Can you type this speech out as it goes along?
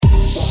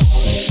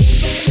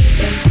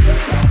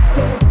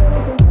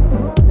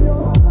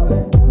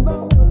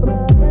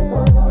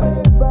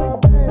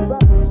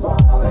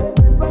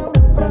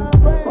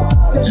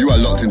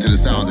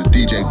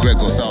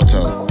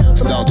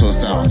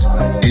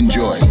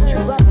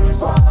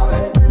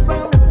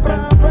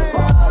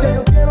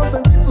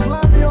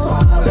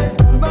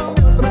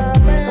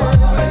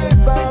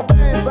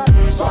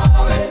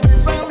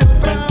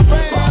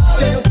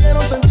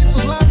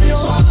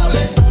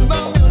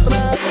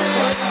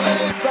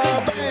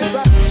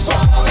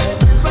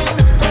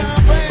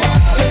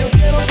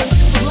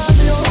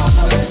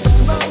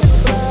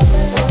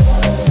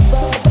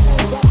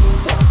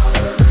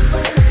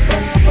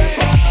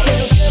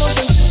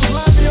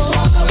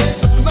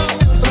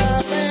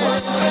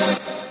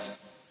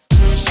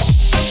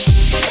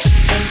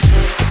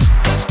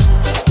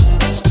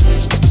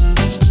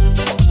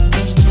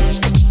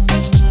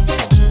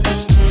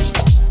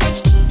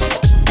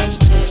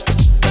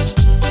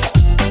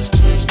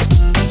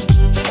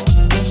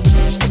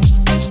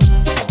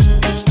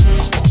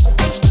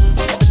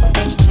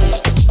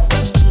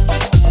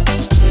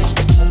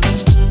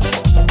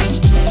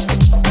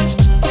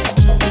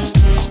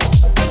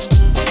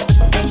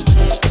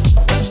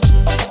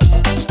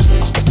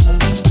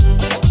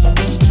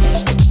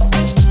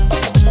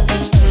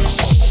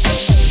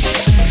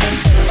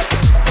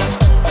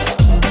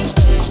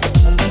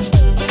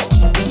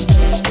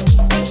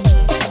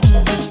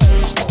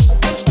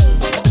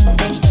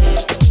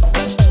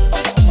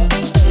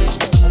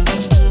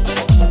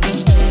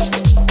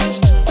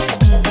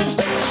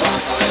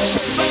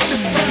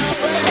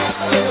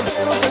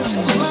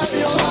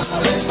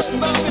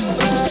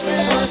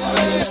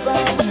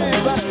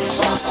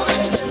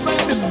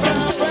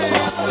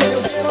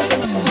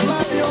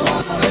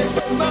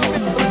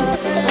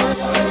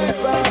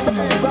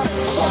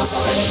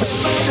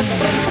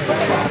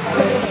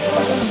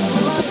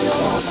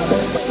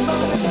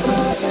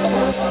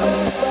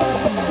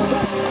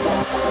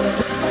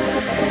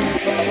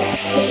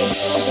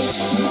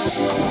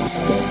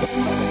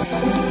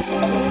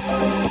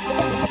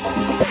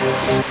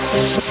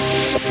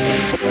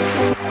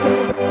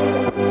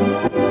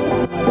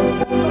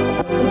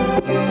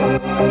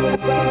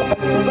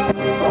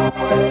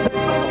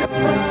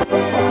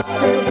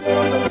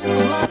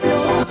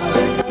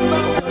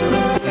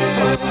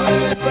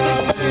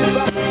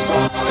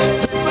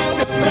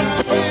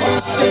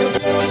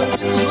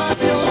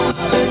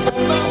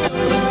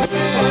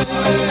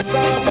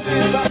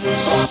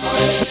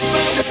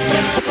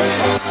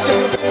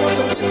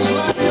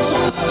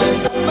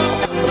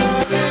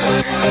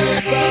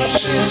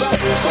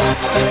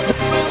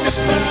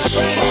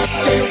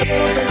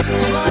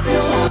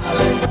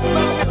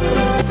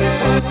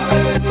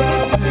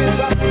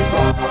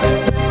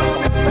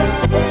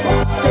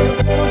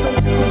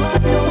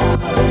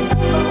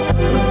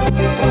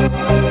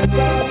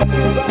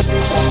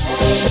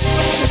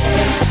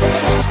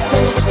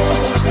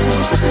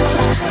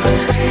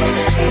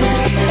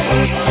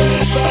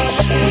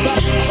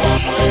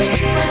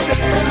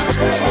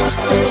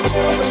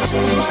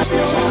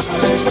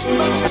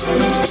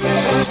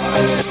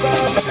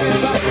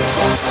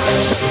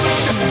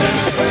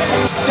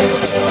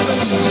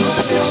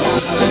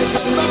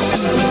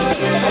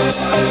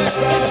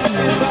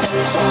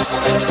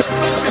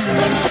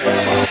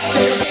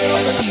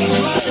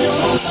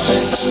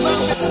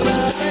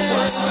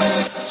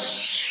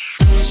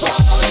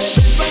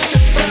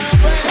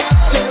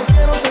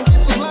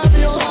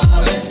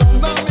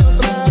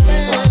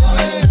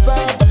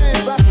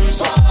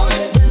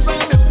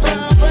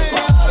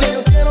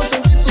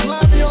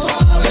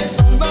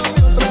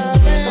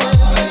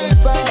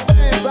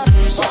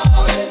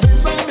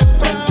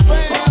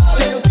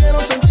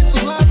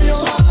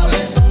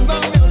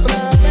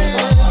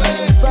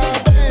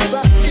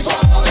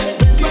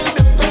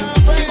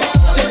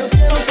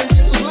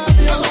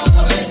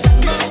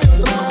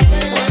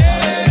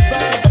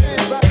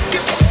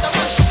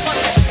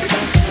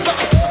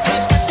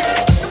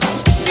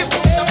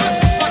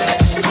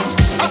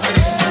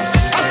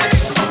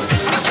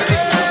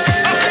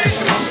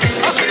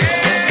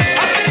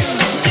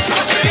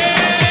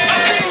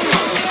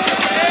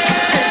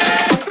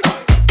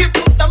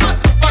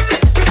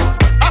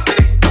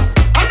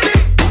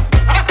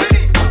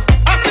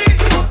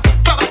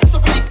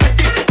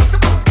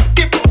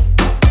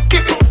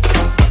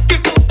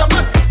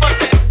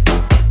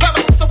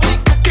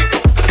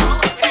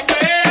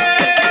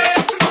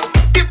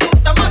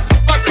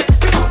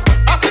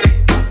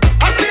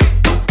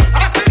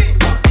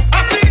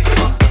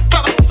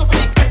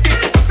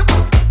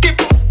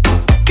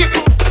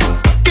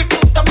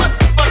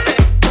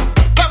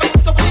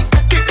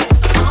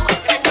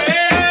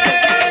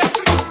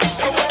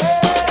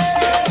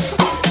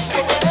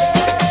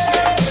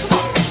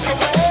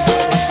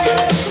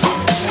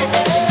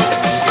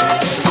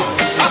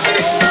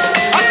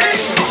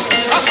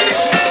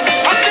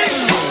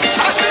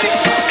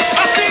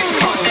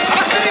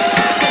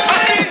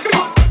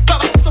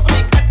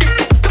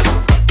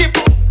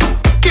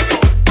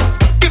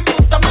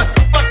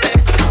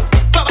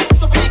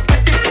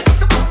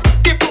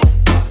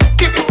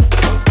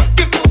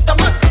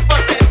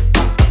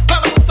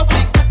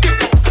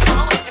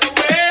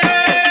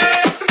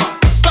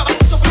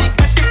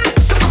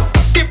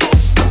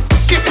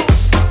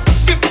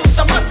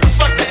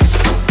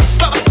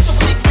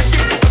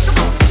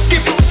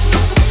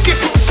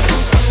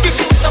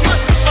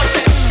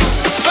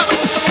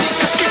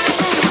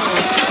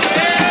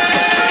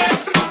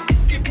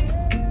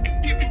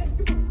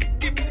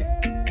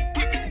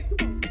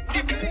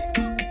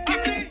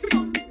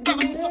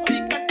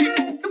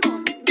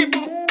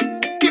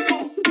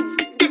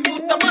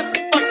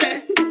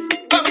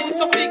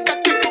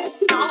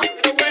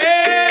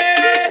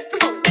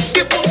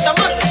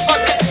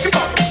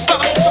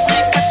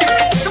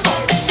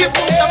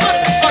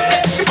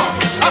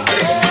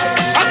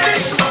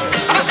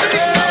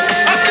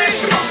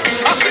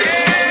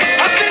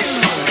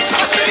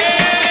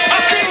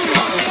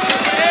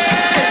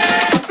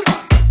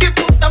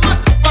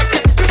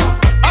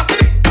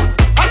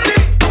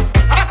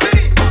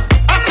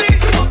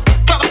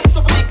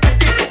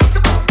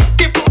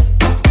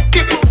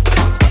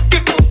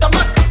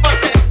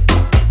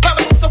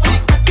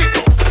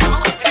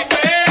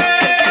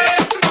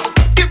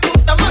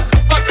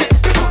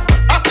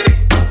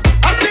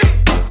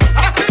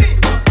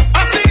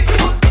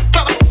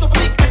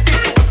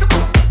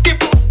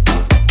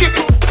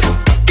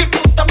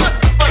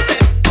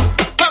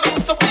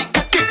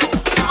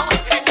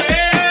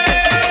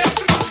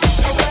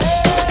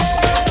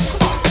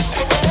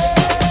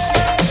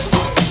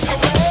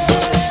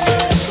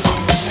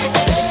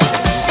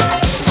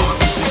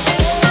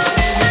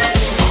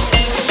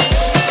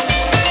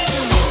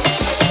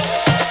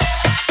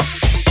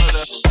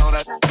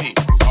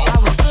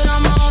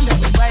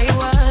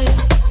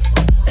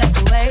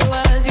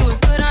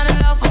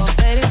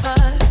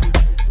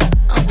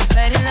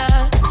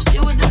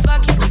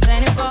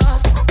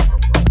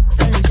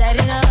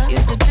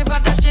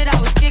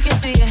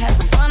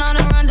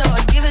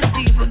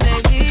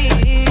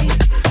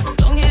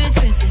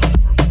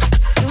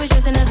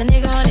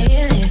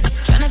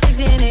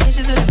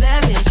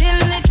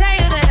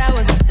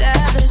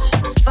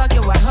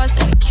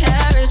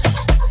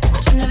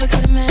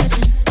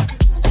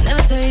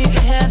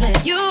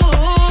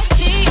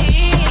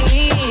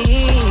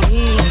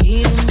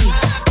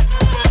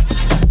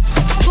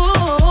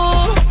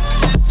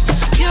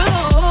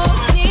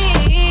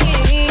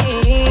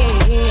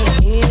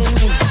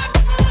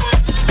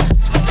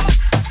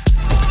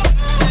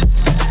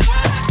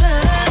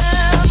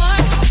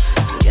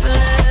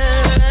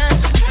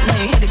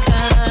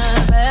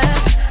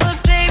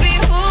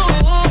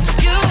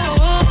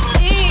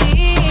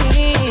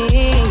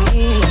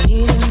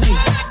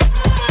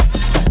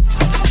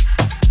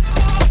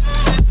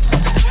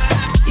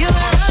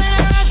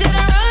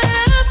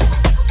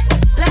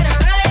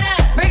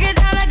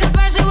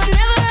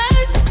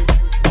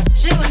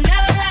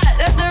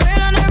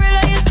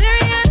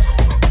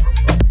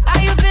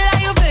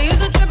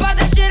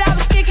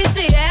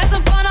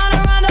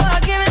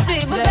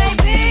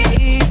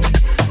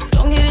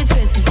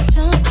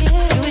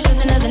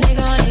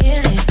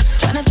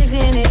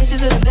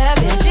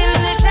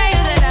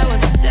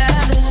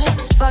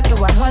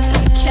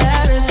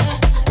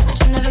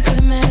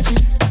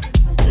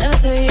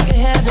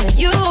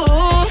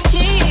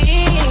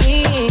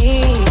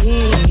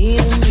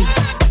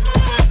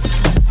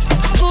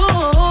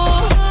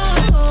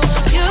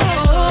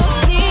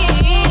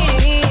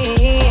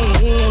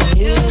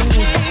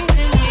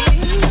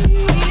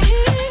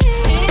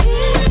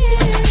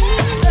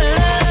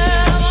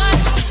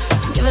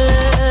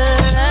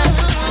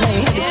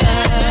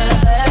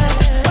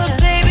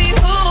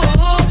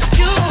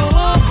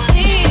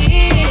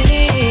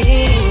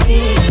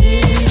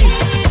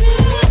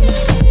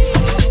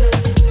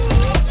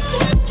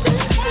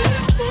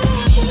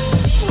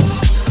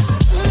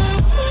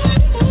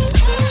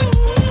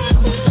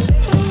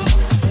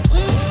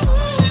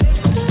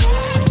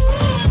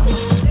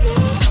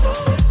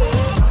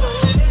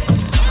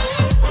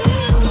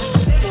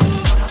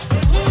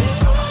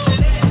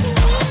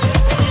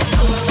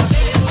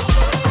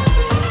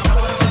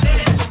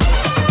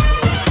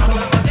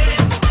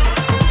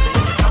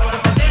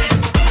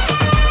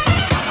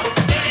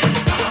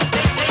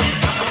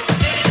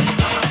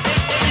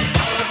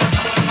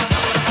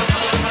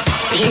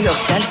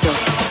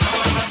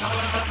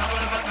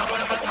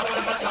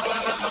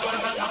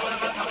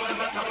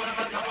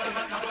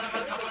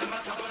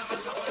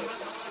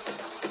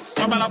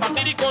la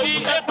batiricoí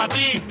es pa'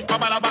 ti,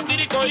 papá la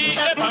batiricoí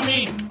es pa'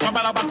 mí,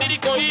 papá la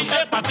batiricoí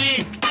es pa'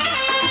 ti.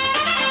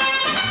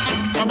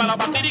 Papá la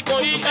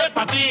batiricoí es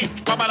pa' ti,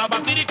 papá la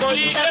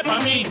batiricoí es pa'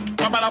 mí,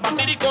 papá la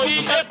batiricoí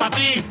es pa'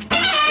 ti.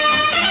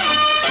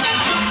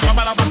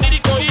 Papá la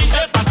batiricoí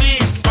es pa' ti,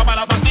 papá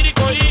la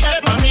batiricoí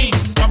es pa' mí,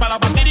 papá la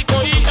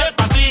batiricoí es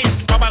pa' ti,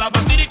 papá la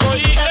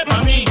batiricoí es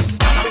pa' mí.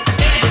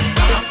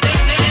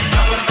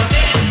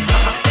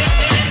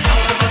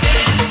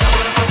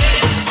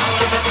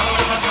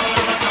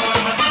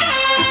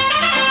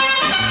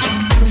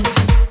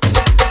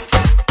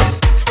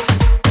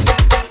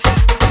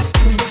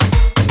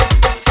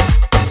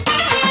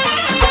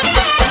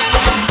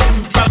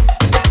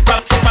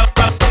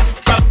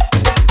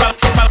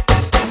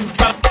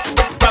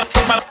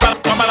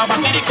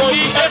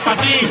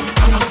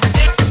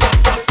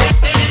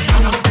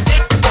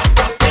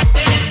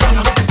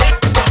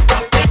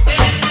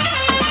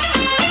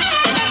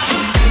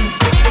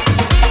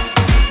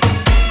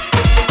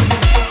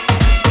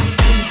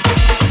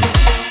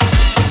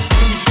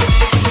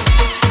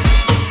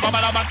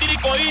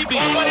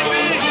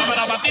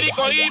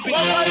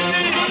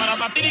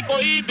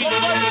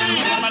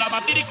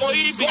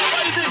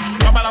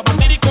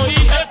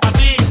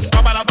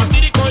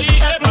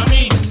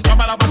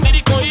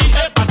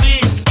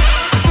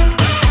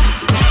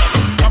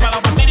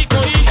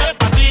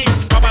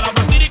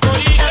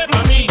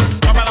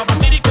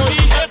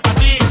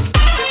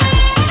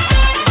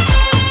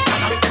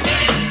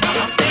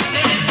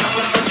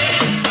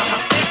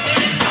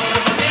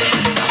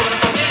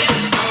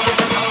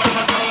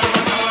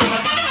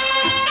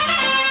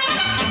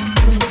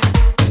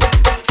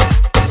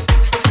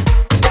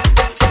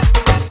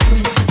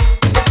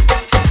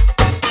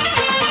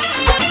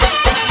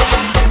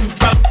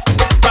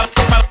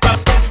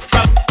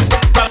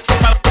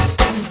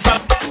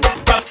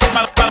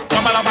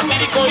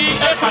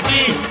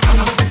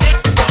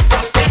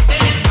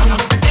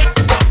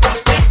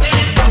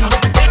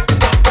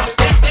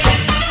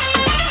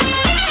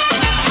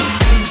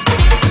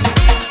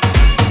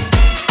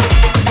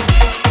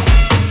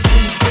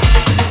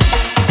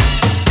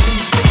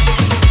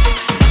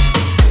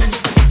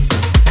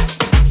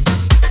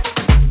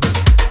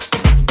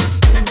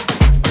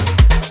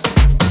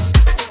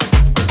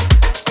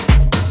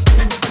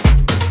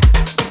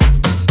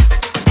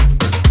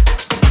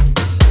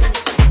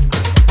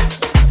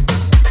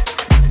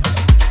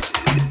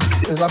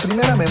 La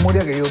primera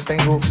memoria que yo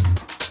tengo,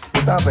 yo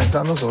estaba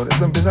pensando sobre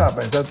esto, empiezas a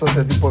pensar todo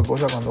este tipo de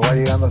cosas cuando vas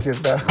llegando a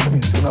cierta edad,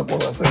 comienza una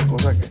cosa a hacer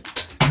cosas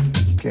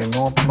que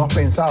no has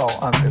pensado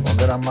antes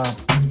cuando eras más,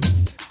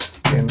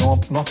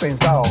 no has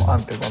pensado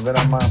antes cuando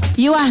eras más.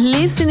 You are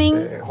listening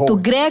to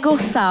Gregor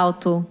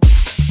Salto.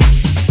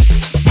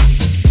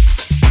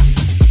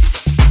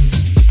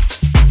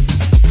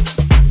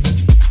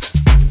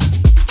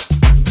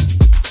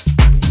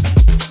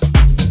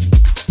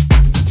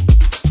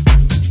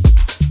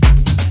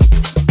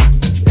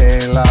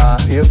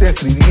 Yo estoy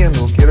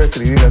escribiendo, quiero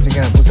escribir, así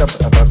que me puse a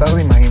tratar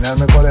de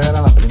imaginarme cuáles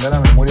eran las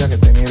primeras memorias que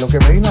tenía. Y lo que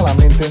me vino a la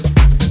mente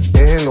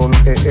es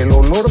el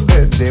olor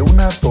de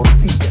una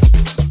tortilla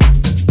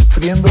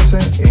friéndose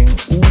en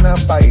una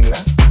paila.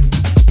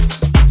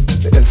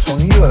 El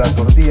sonido de la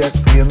tortilla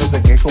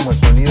friéndose, que es como el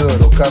sonido de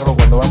los carros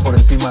cuando van por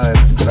encima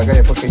de la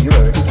calle porque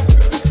llueve.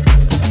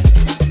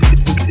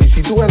 Y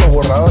si tú ves los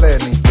borradores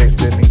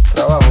de mi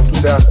trabajo, tú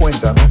te das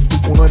cuenta, ¿no?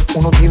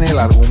 Uno tiene el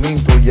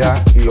argumento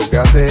ya, y lo que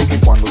hace es que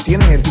cuando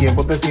tienes el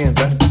tiempo te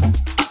sientas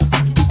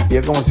y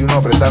es como si uno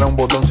apretara un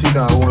botoncito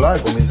en algún lado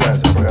y comienza a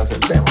desarrollarse el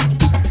tema.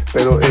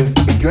 Pero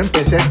yo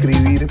empecé a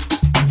escribir,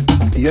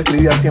 y yo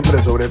escribía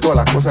siempre sobre todo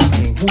las cosas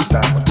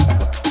injustas.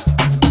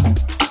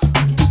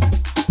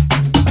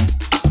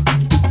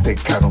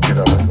 Decano quiere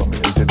hablar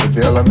conmigo. Dice, te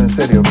estoy hablando en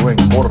serio, Rubén,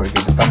 corre,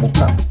 que te están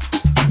buscando.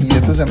 Y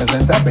entonces me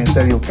senté a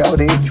pensar, digo, ¿qué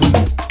habré hecho?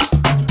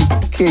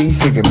 ¿Qué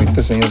hice que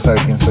este señor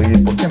sabe quién soy y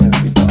por qué me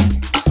necesitaba a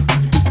mí?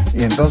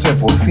 Y entonces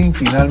por fin,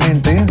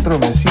 finalmente entro,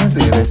 me siento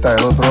y él está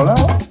del otro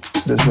lado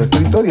de su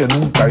escritorio.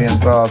 Nunca había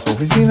entrado a su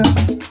oficina.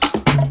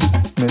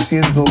 Me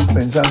siento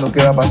pensando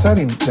qué va a pasar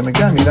y se me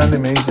queda mirando y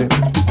me dice,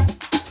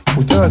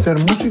 ¿usted va a ser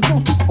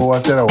músico o va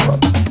a ser abogado?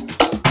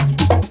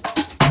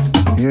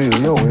 Y yo digo,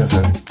 yo voy a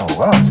ser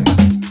abogado, sí.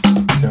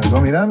 Y se me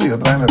quedó mirando y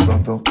otra vez me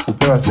preguntó,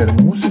 ¿usted va a ser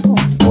músico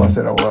o va a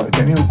ser abogado? Y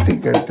tenía un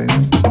ticket en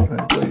el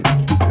cuello.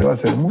 ¿Usted va a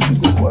ser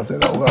músico o va a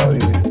ser abogado?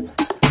 Digo yo,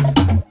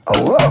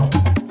 ¿abogado?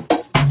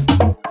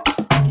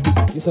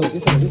 Díselo.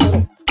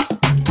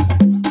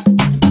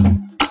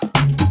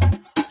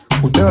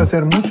 ¿Usted va a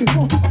ser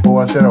músico o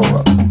va a ser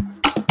abogado?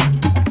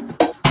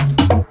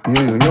 Y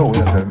yo digo, yo voy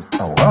a ser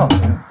abogado,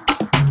 señor.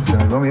 Y se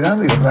me quedó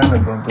mirando y otra vez me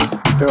preguntó,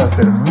 ¿usted va a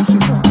ser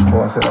músico o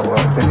va a ser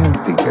abogado? Tenía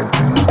un ticket.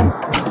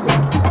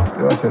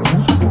 ¿Usted va a ser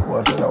músico o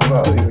va a ser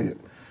abogado? Digo yo,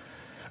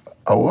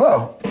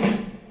 ¿abogado?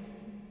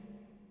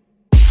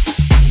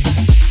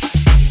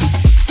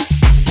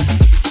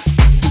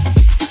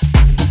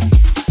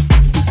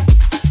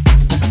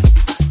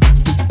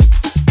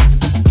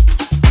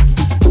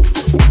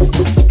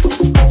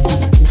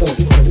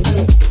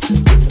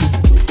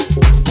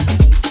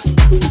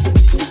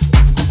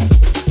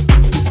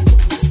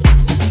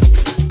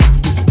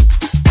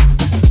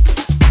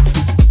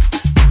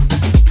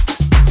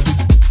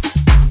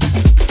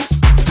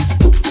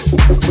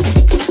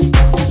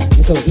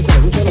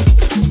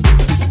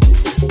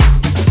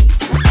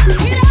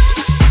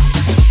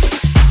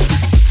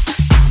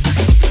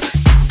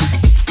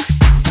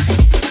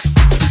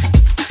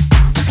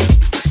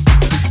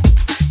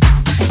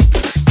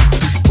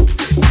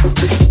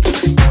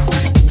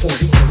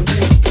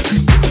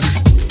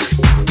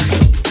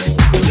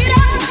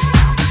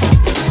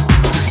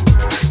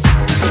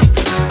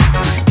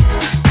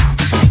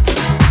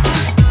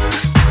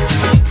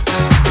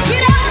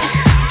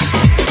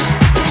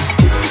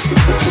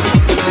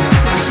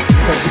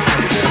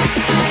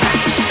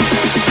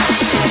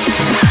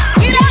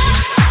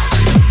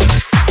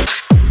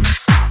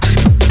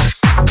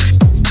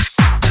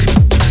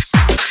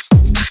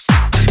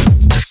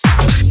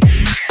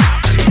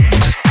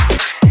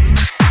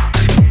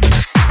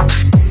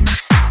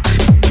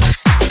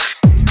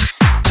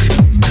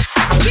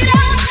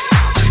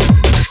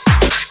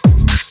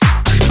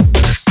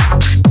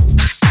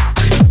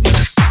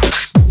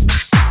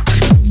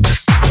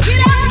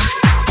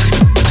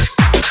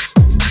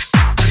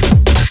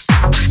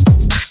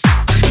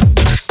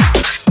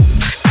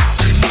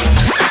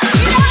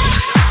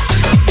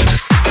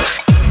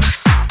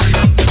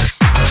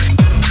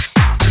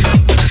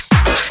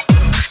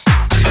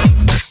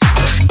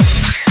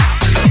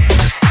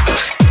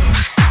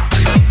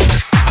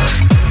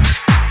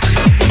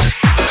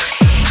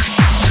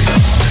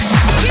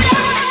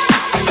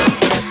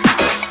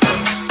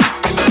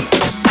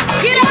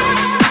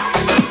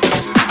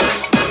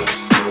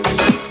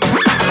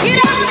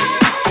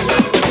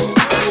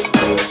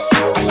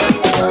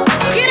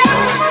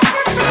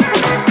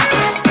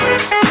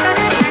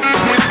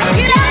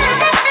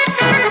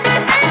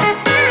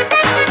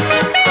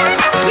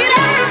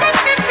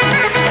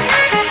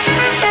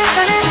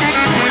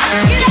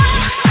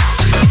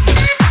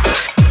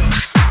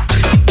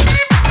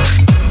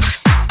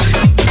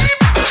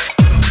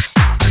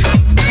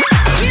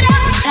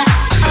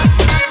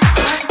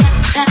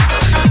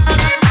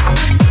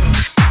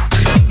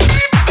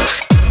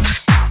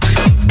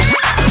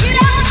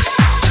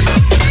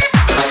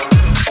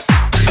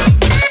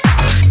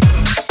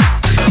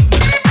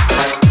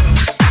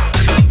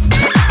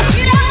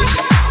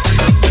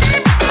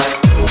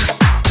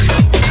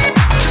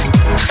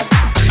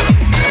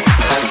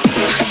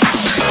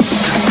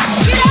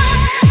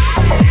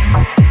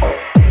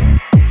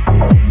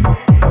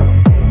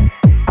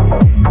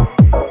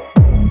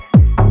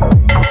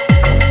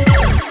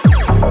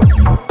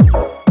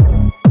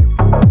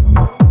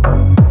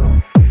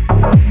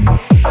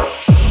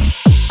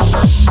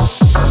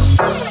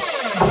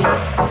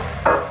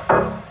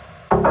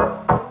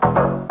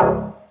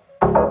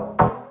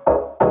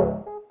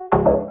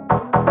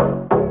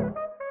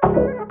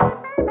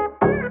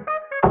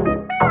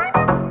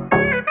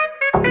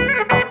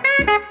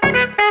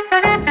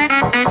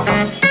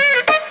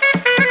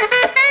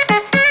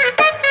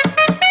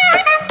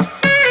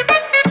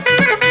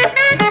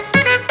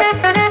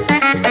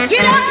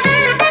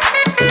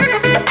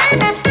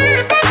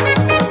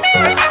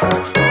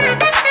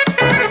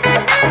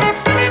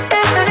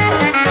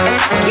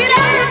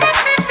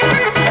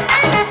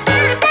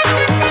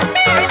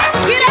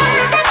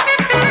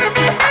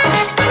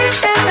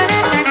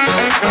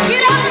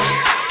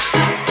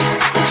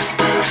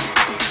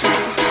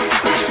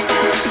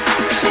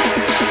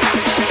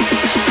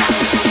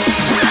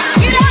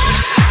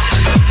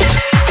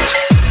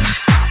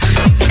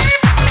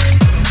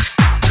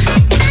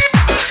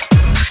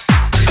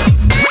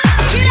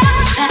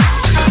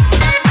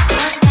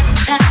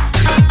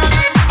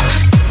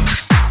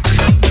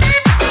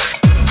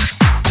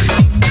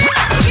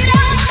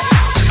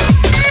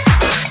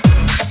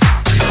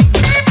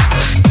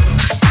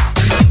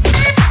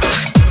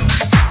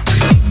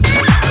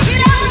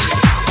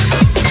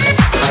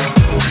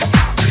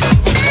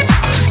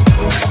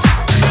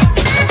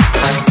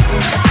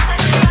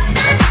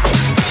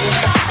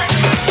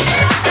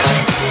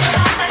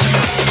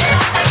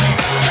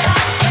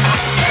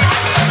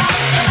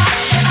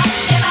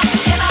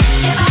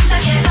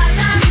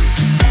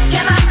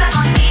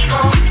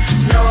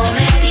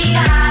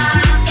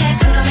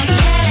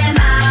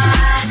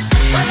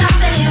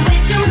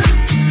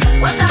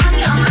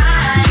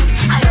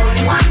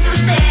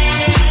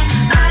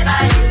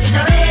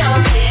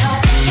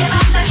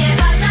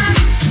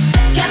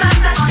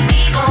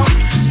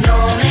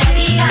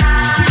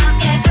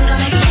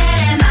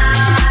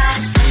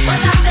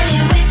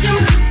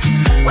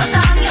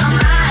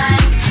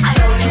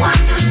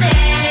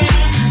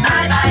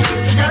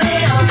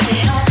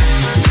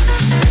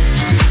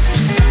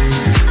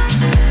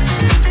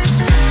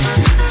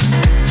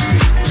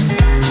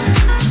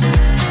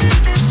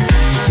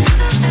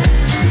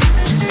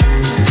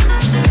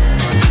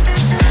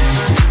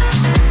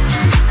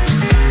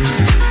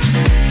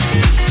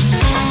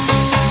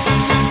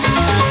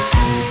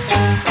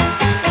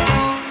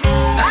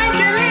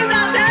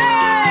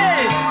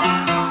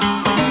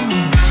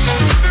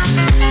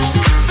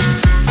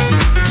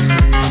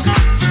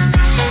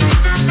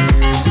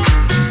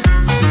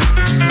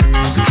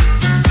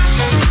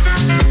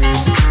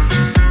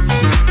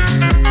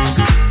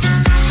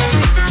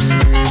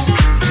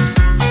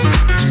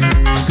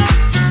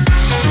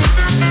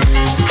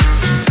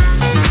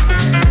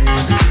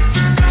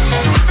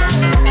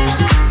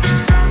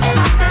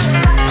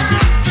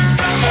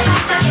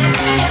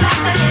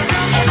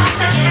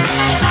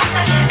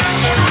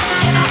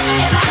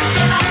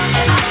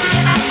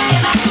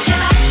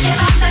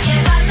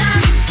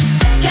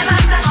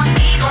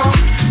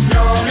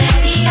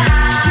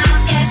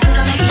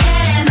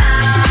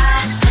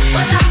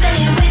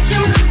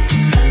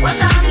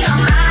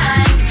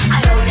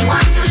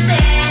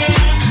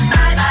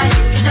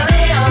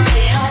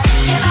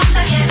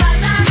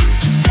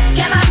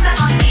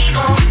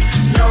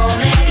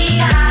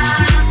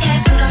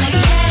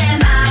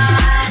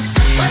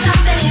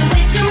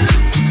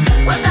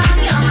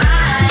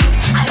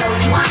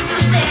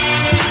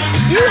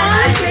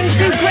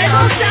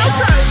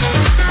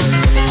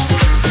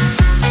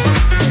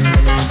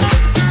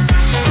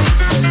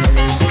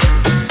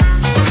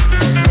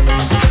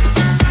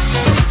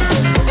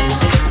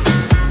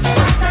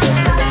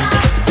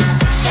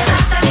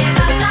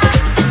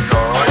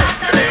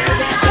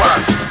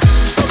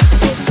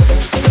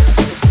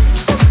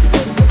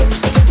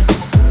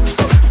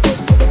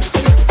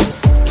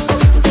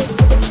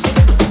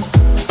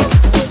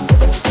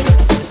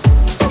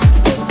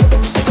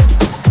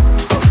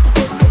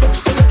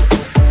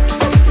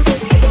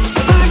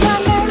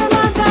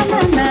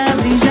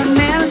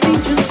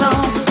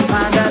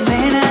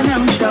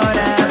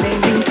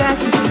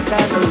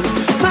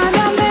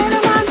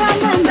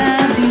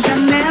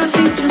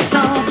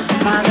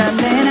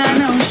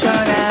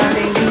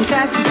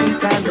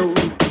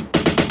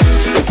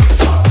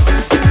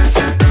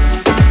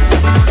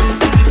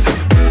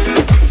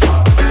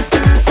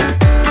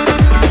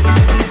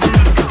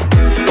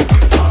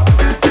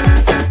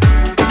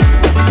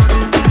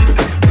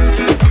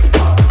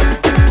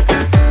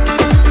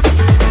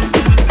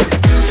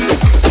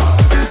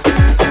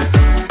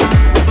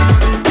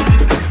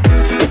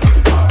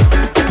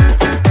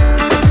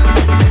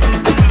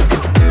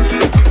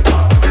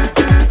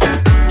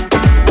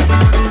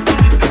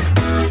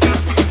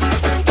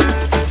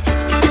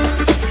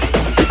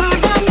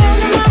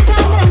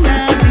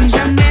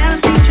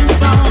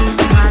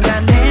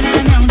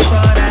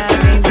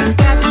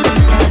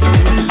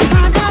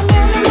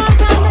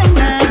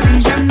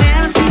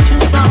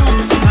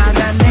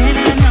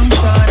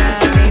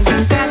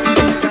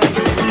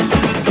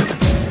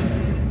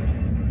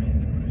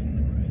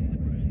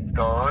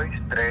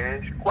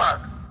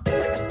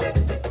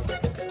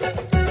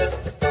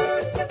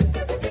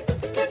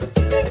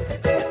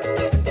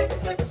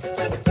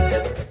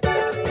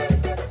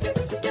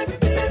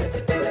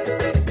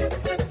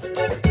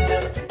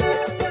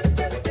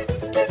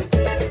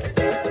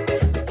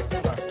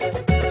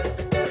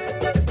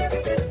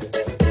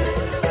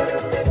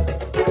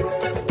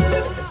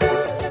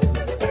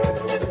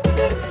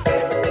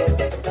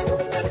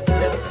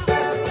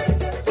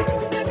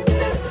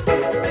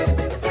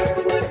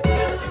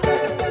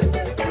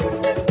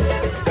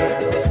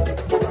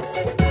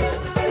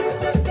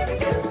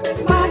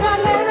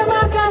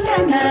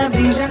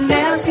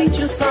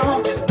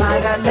 som.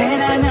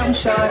 Madalena não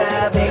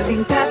chora, vem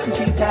brincar,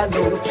 sentir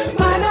calor.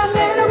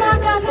 Madalena,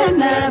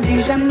 Madalena,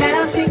 abre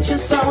janela, sente o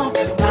som.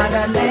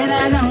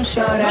 Madalena não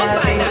chora,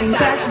 vem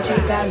brincar,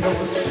 sentir calor.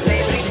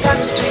 Vem brincar,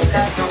 sentir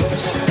calor.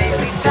 Vem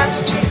brincar,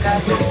 sentir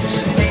calor.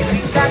 Vem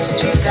brincar,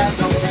 sentir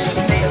calor.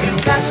 Vem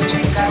brincar,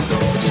 sentir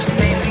calor.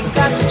 Vem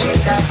brincar, sentir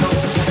calor.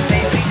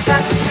 Vem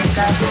brincar, sentir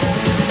calor.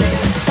 Vem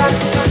brincar,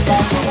 sentir calor.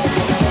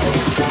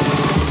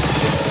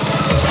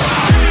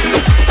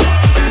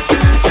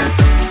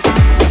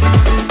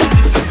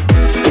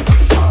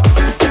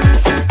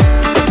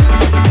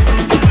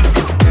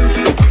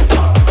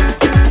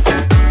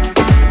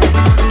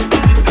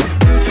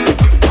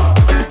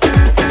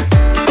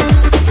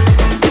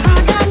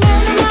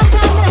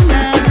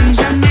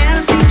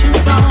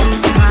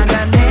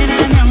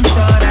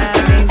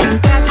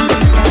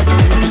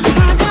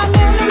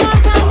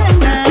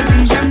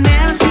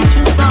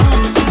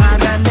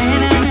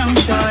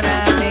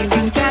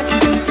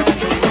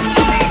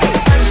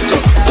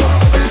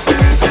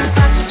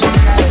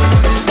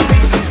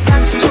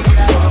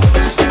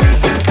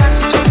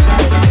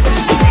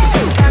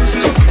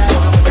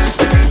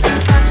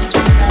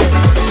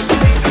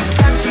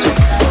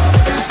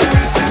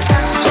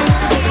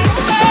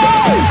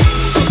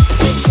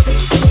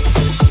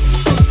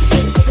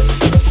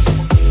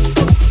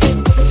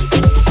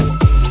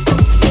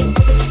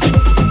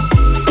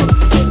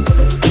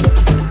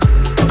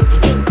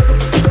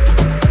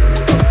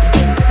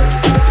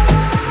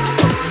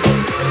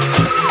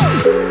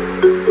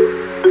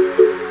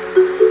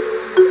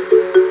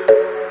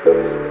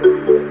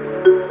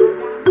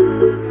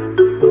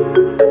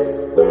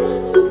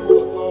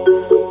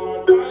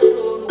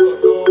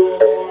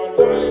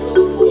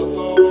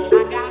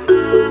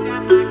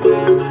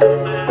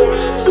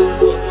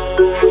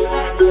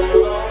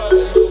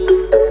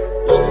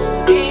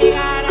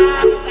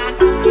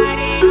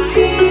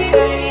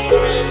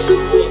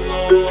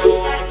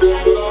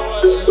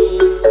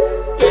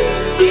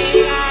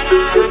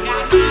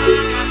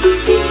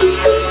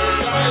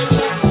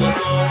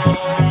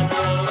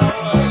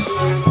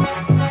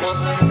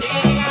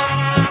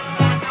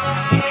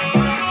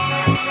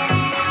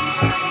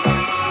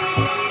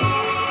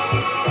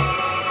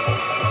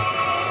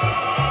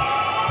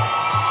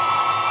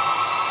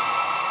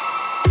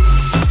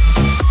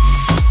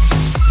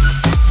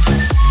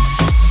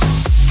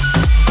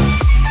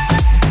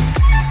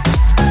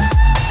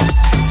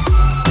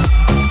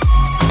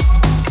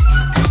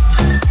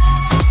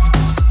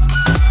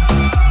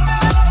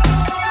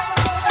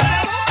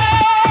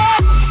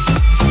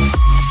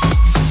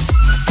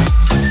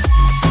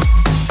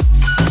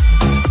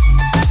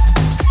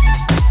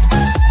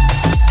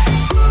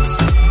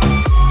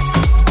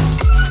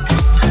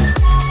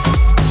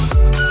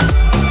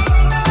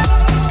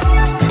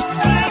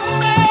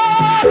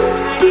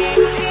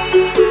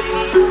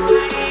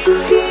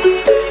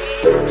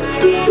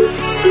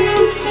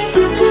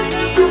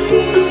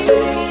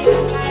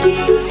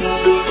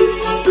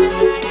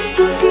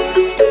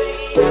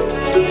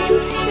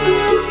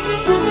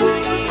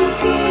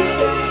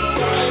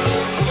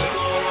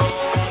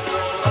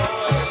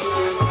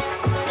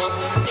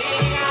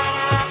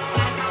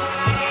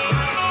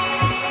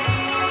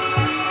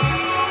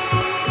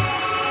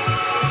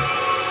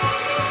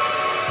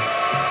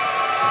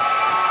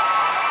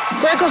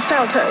 Greco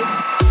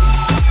Salto.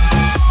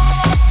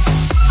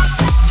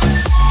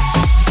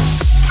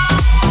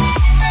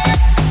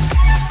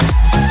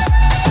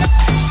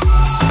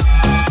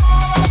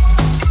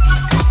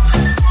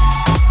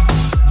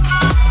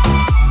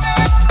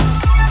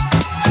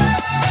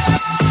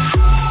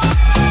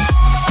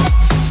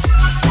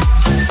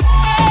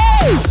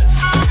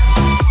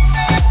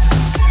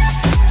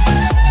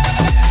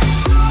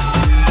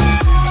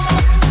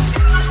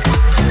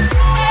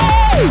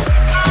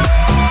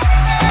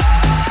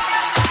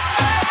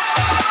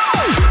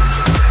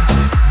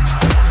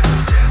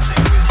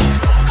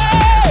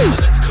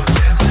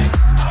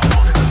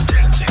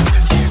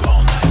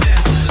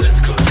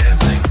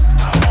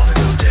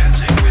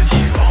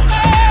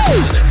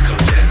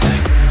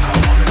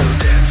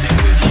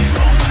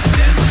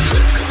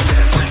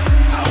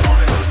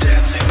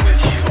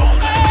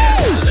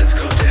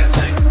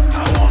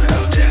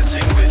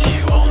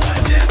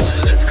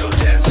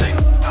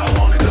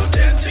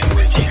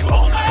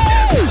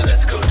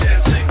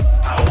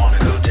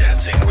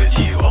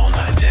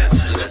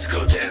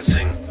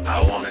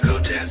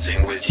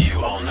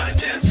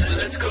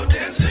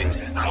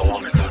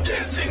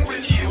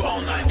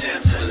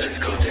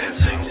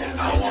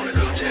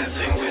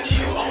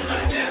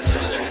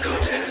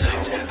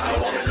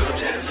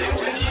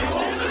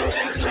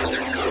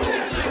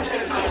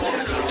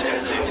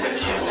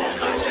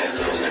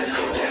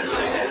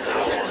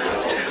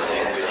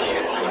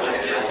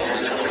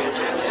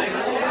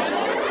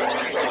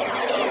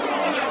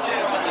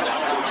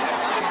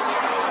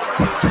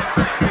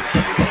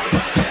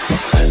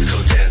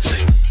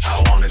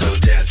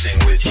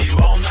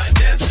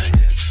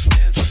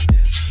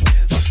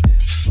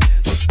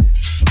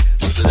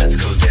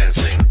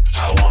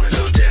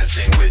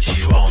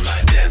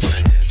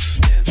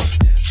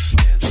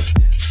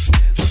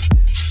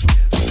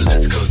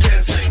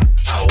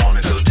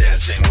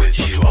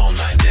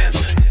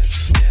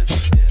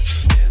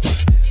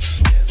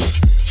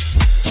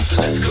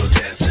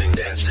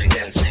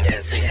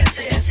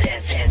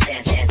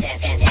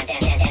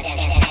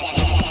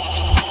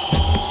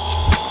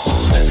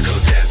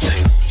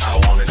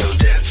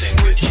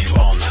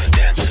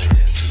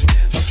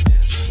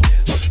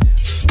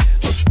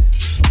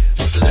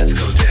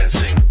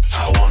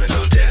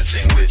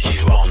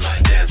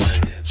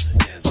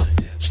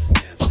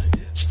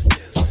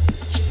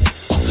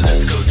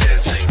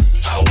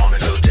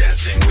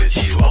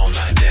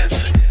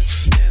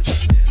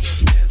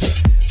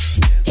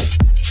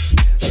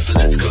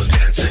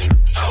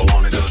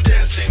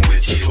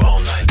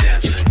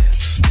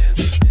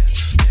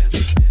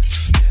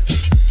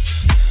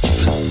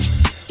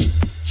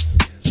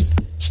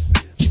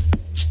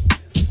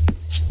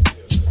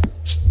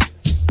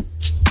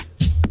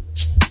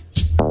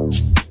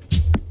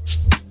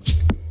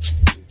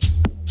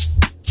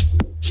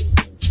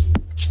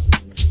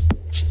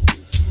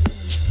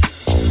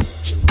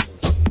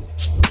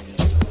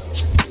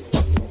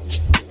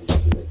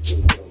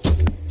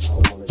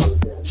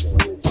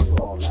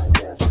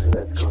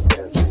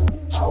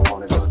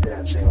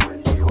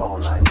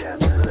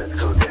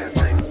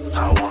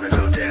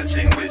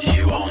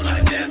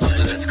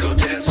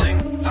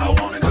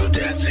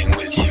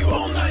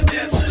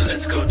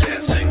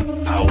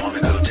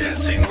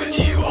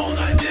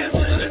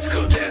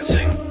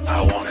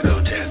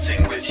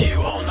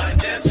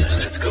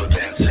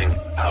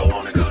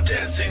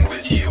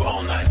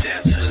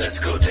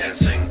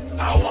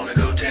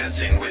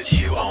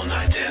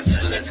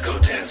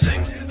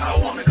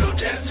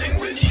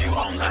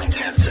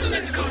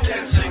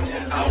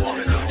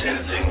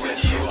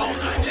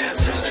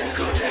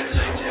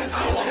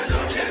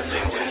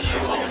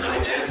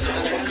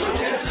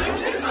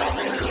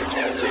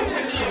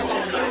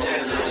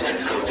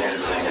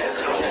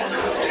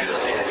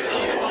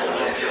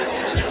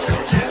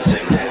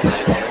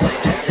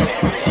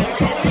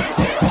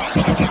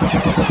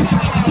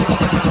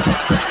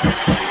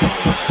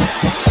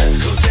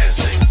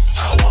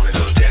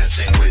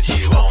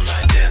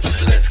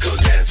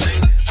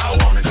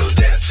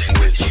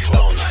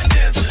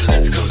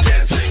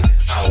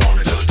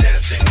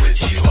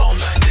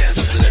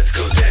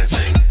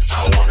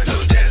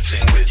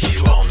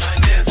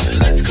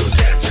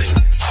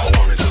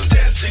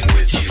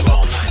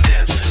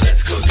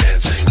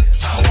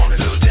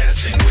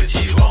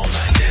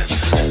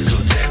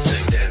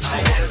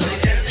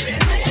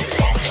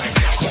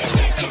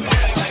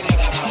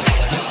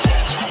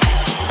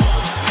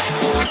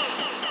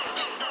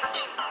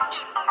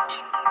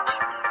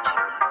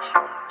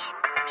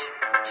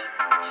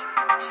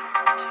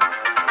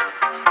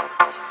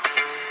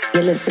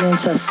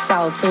 to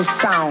Salto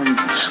Sounds.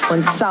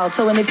 When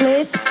Salto in the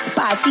place,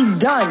 party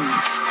done.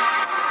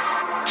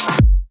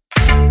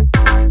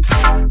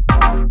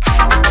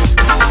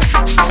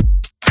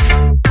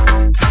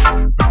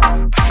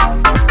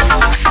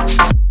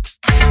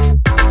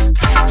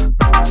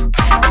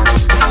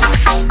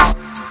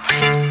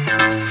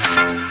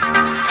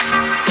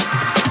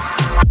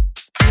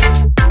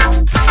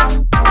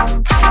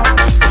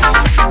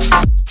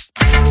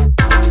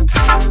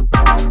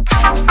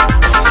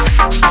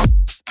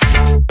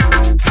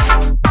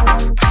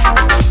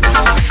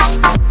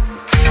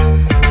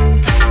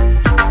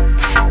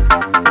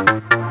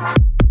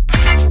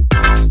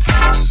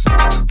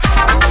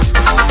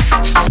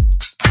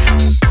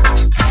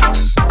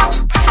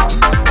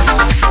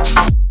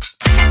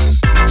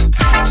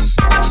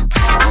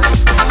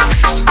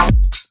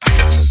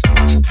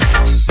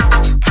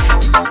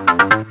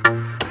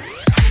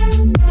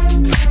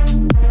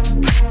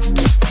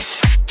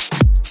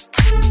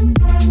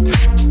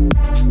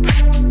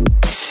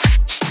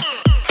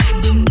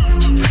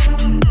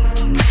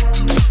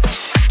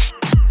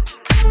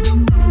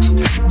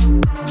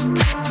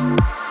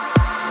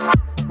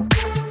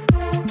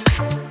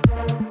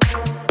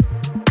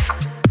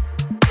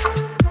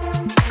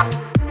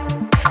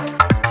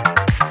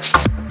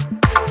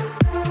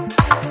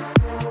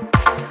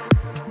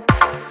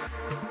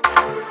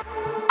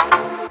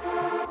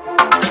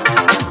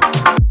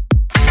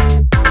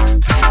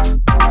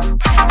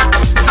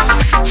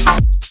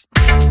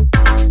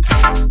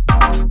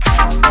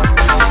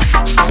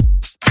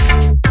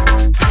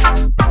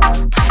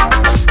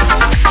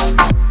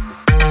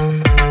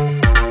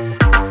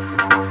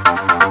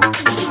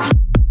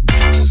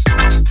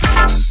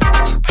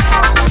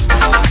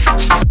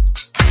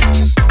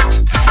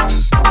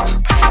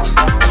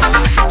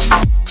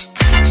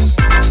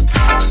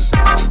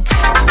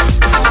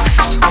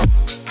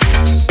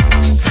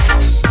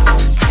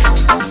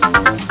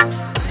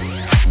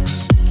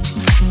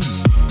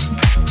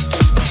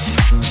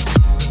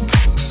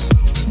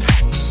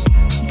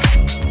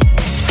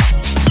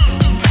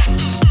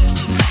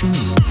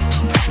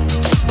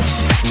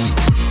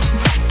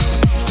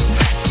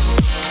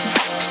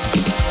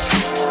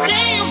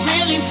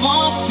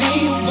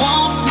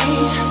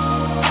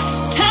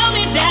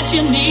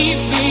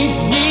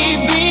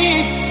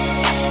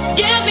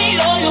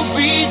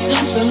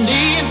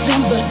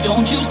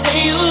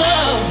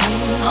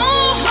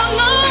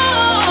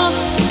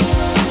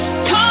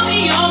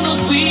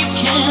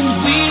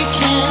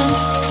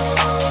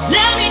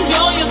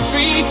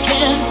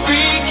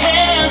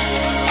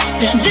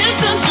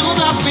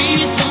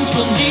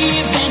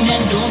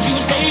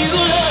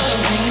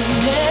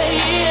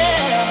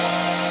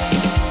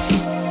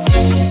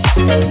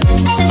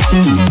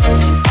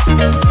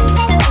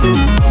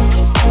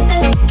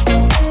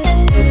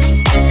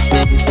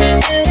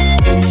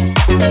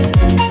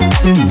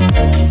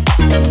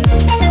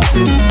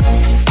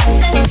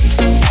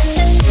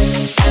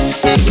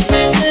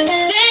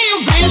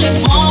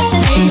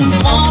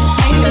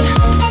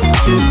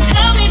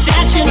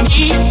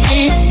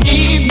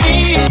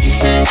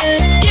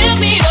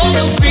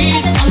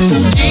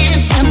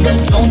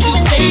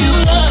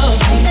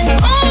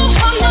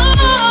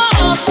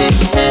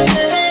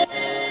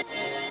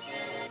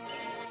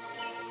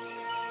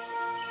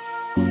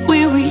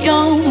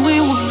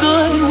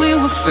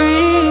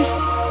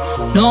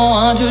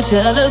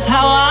 Tell us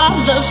how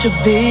our love should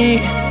be.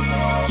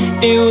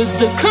 It was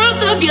the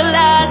curse of your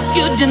lies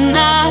you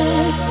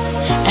denied,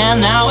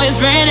 and now it's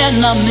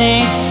raining on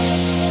me.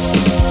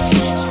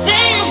 Say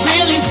you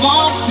really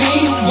want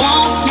me,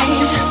 want me.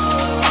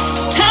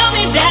 Tell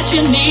me that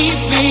you need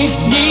me,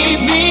 need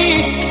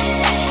me.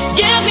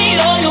 Give me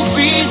all your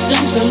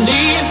reasons for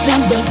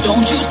leaving, but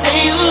don't you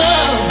say you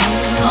love me.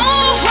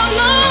 Oh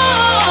no.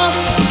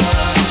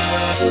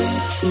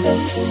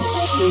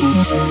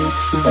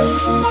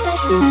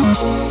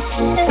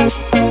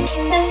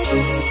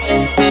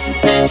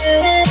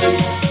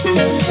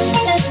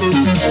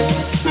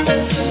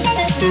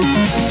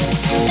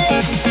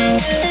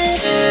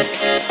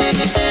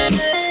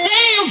 Say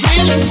you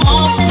really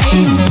want me,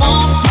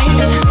 want me.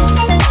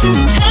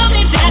 Tell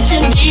me that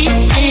you need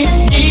me,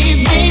 need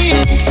me.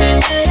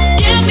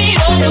 Give me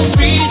all your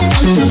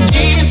reasons for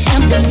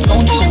leaving, but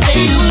don't you say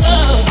you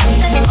love me.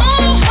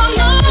 Oh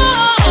no.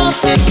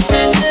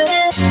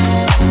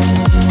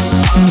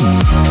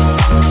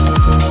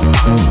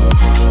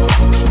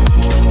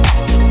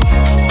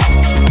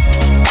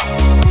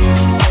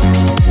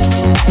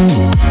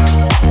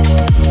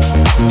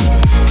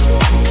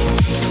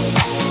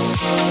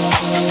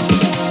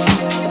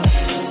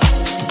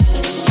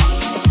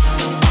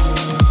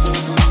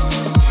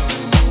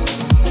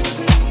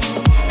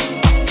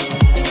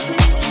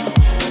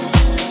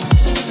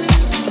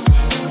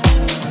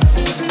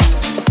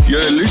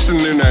 Jullie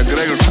luisteren nu naar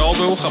Gregor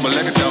Salto. Ga maar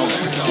lekker tellen.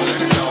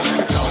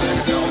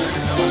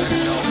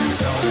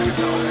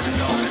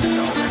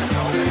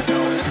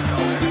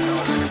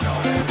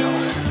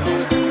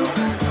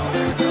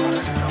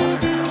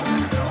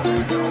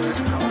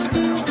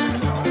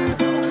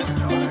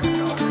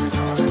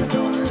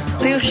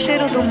 Tem o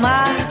cheiro do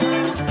mar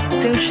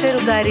tem o cheiro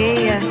da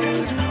areia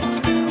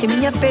e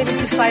minha pele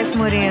se faz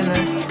morena.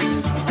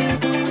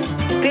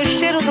 Tem o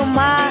cheiro do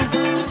mar,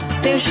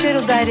 tem o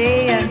cheiro da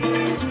areia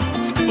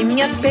e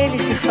minha pele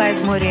se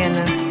faz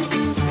morena.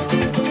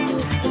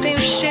 Tem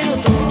o cheiro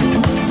do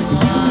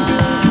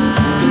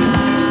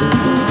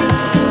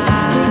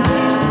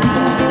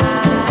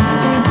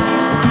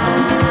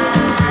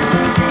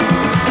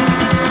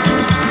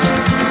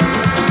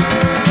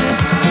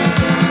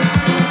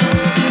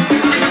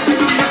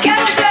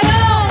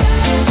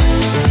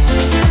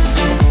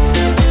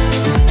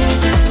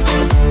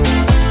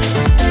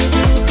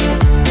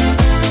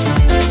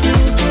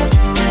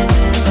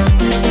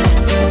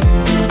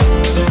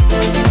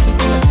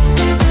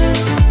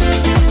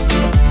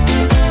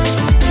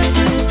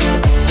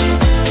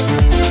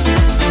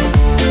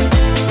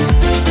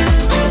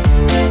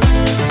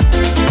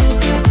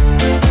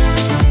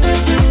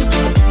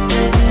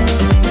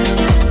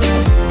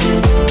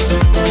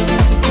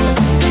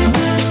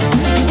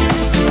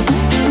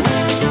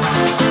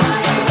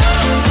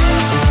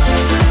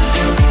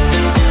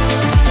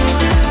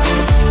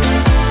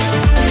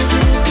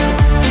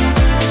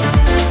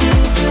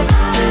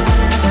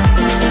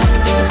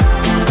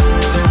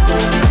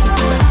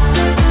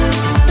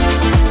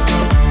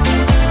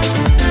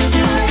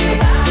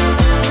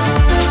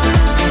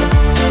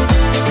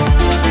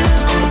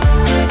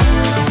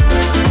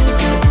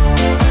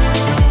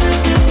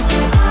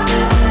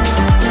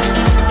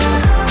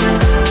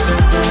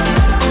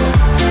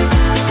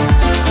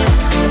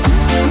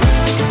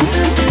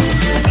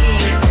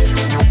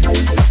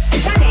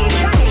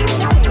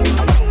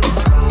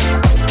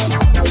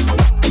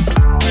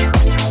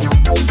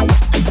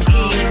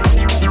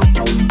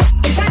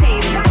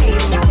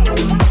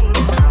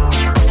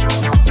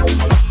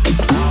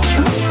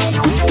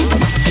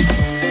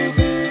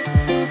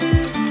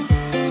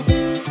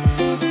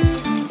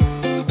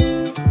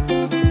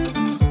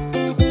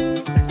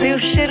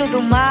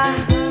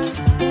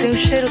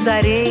da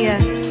areia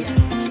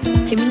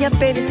e minha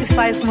pele se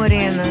faz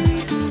morena.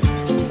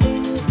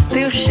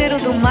 Tem o cheiro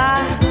do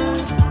mar,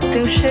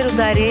 tem o cheiro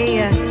da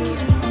areia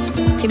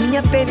e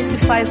minha pele se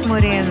faz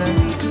morena.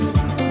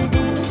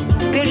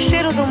 Tem o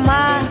cheiro do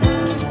mar,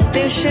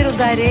 tem o cheiro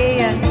da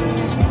areia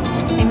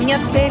e minha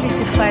pele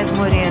se faz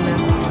morena.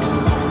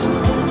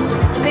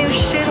 Tem o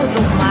cheiro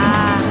do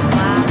mar,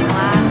 mar,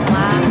 mar,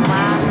 mar,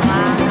 mar,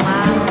 mar, mar,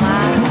 mar,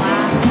 mar,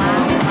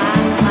 mar, mar,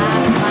 mar.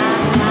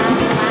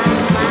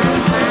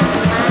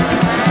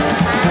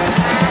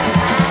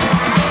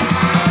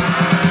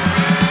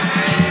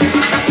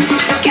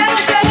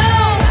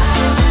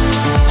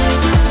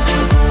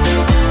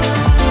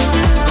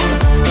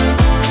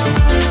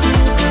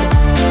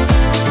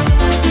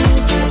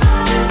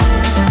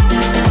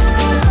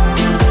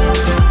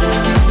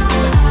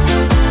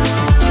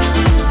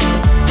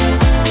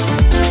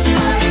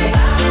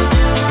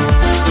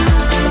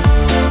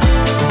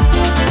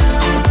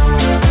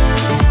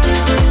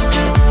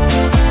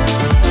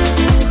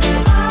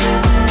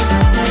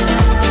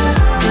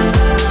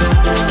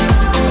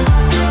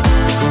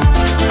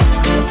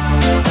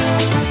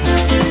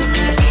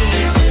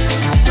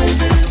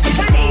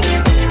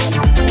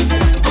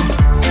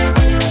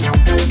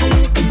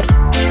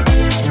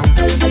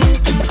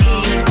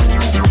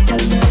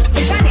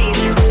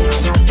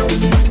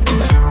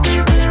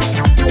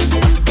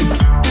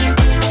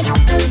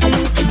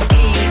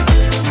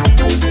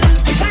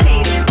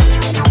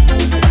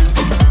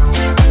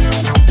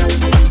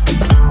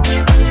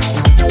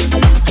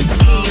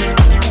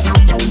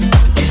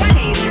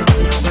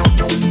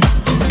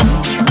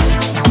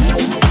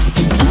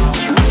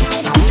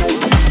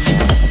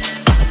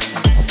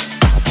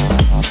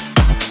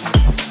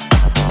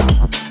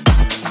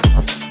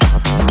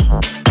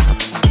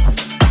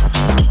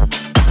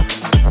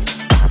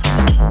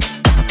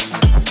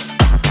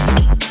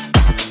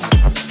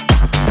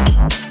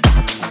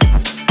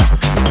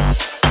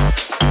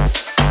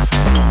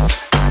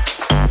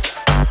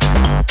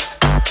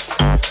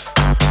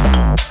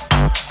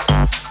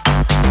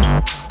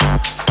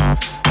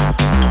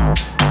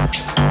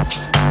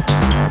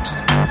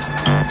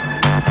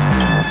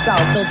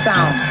 Salto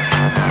Sounds.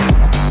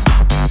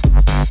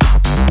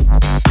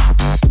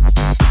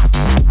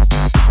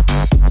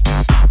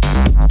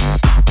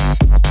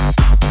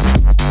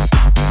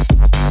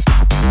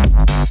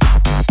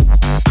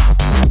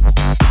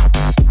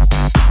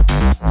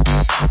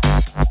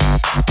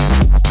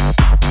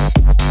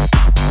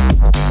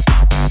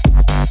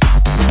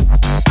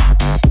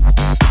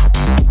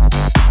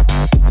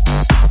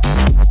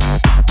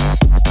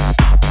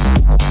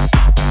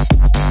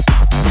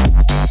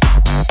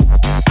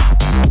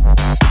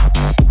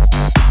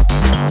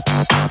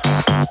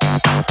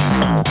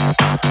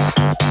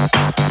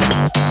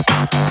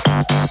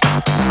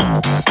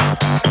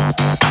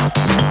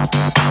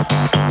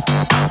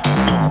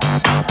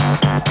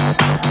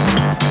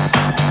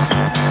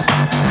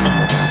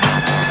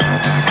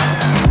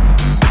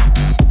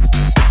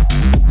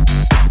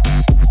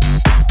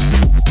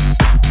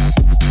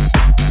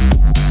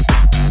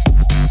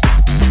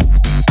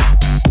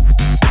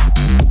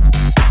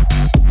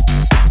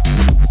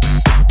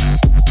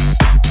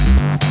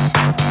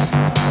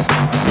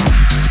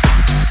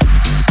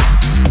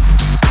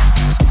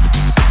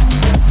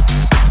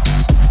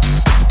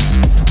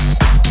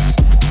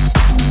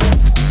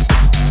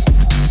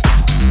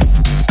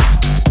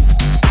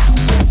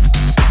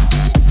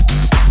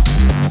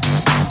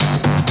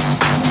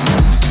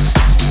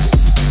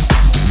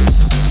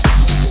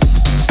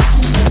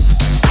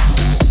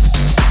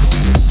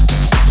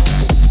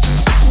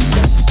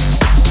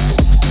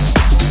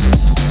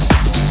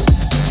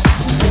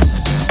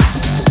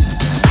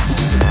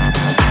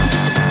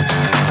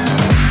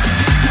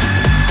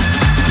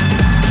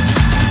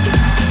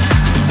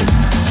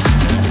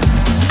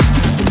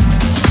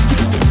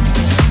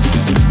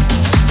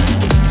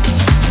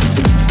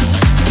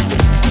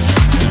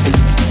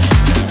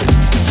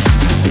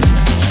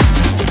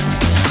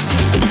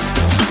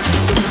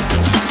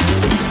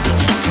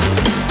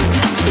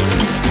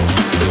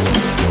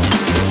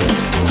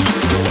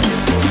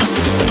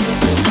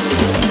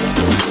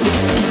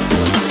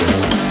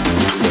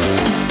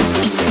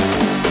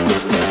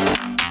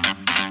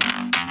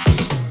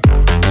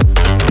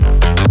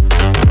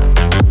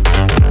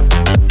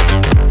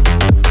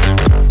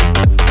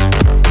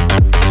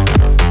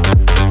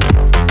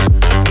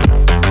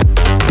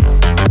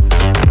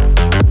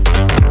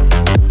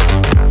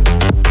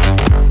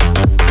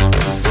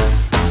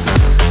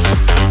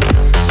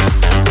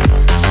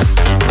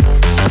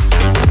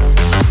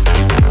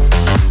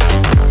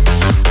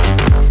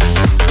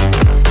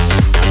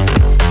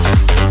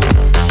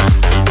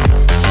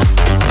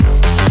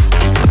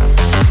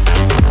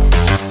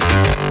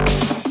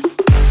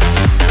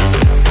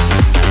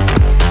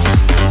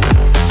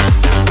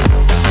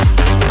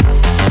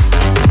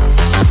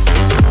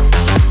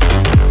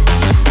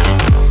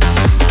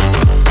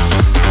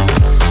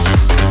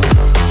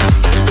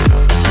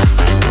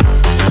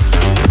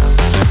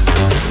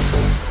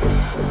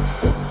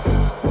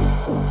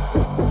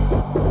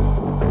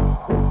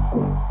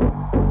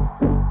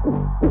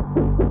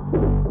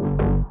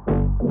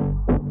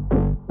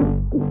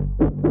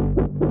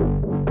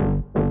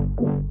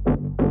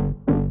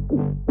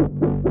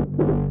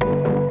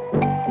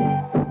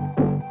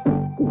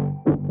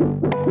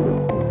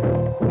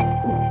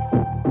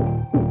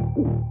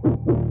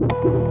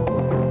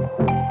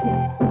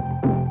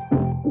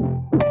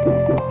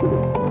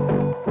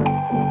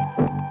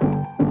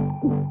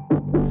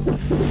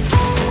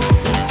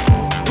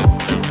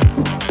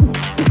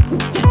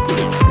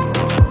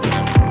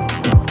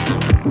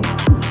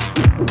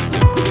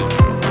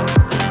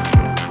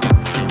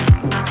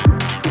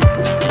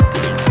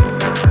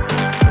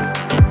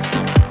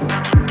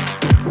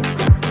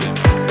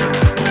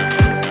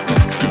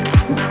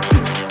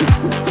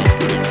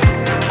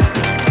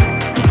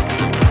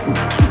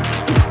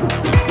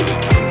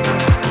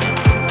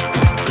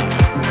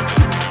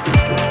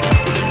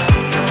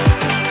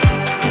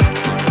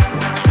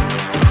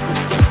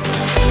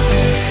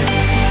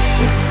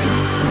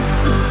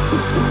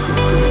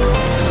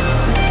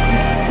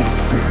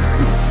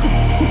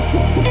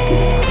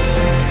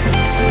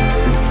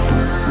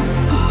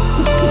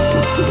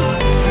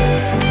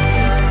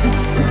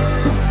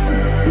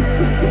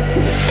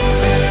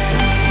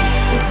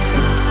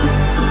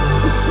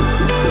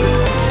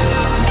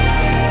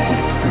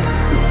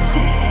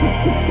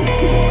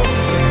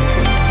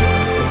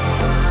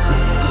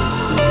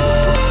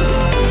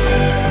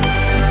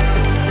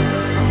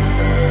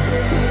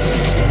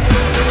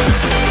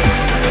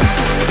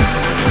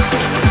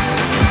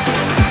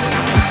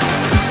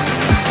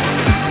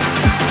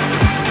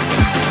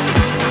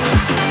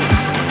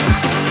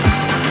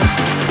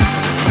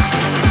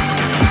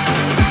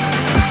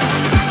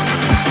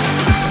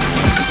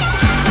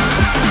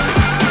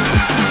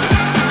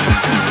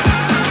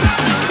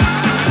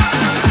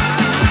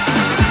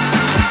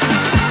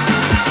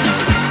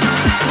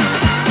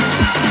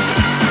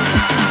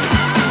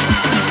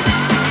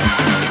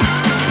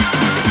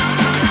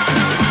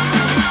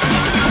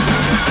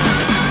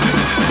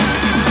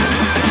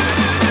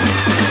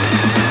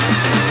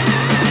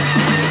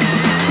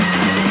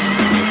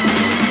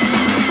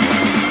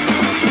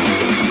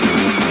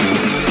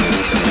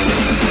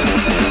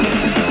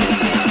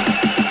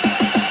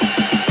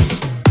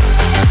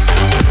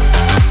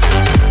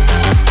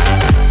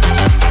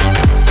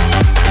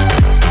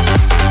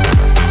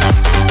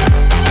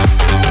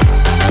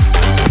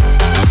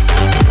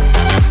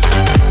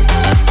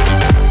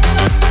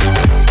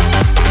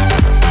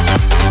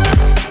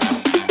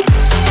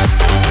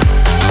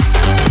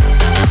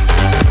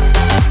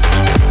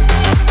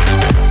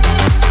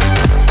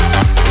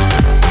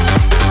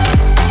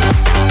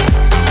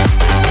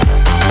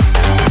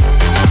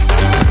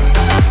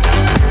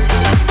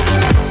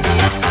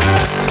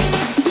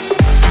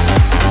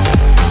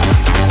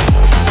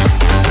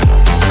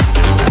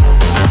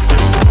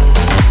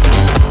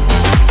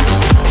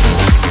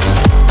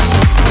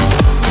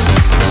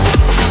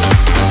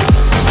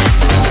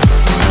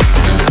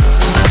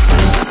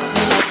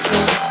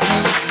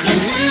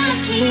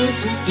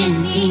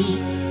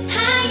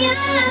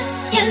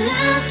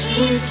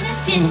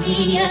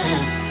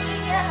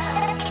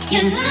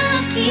 Your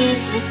love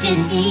keeps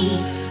lifting me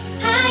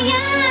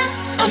higher.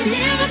 I'm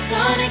never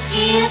gonna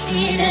give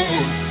it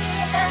up.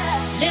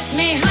 Lift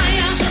me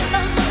higher,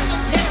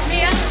 lift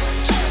me up,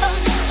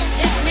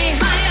 lift me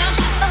higher,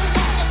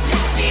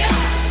 lift me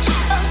up,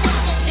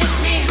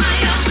 lift me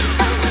higher,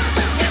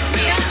 lift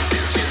me up,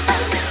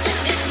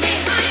 lift me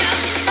higher,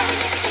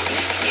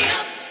 lift me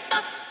up,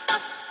 up,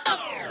 up,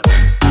 up.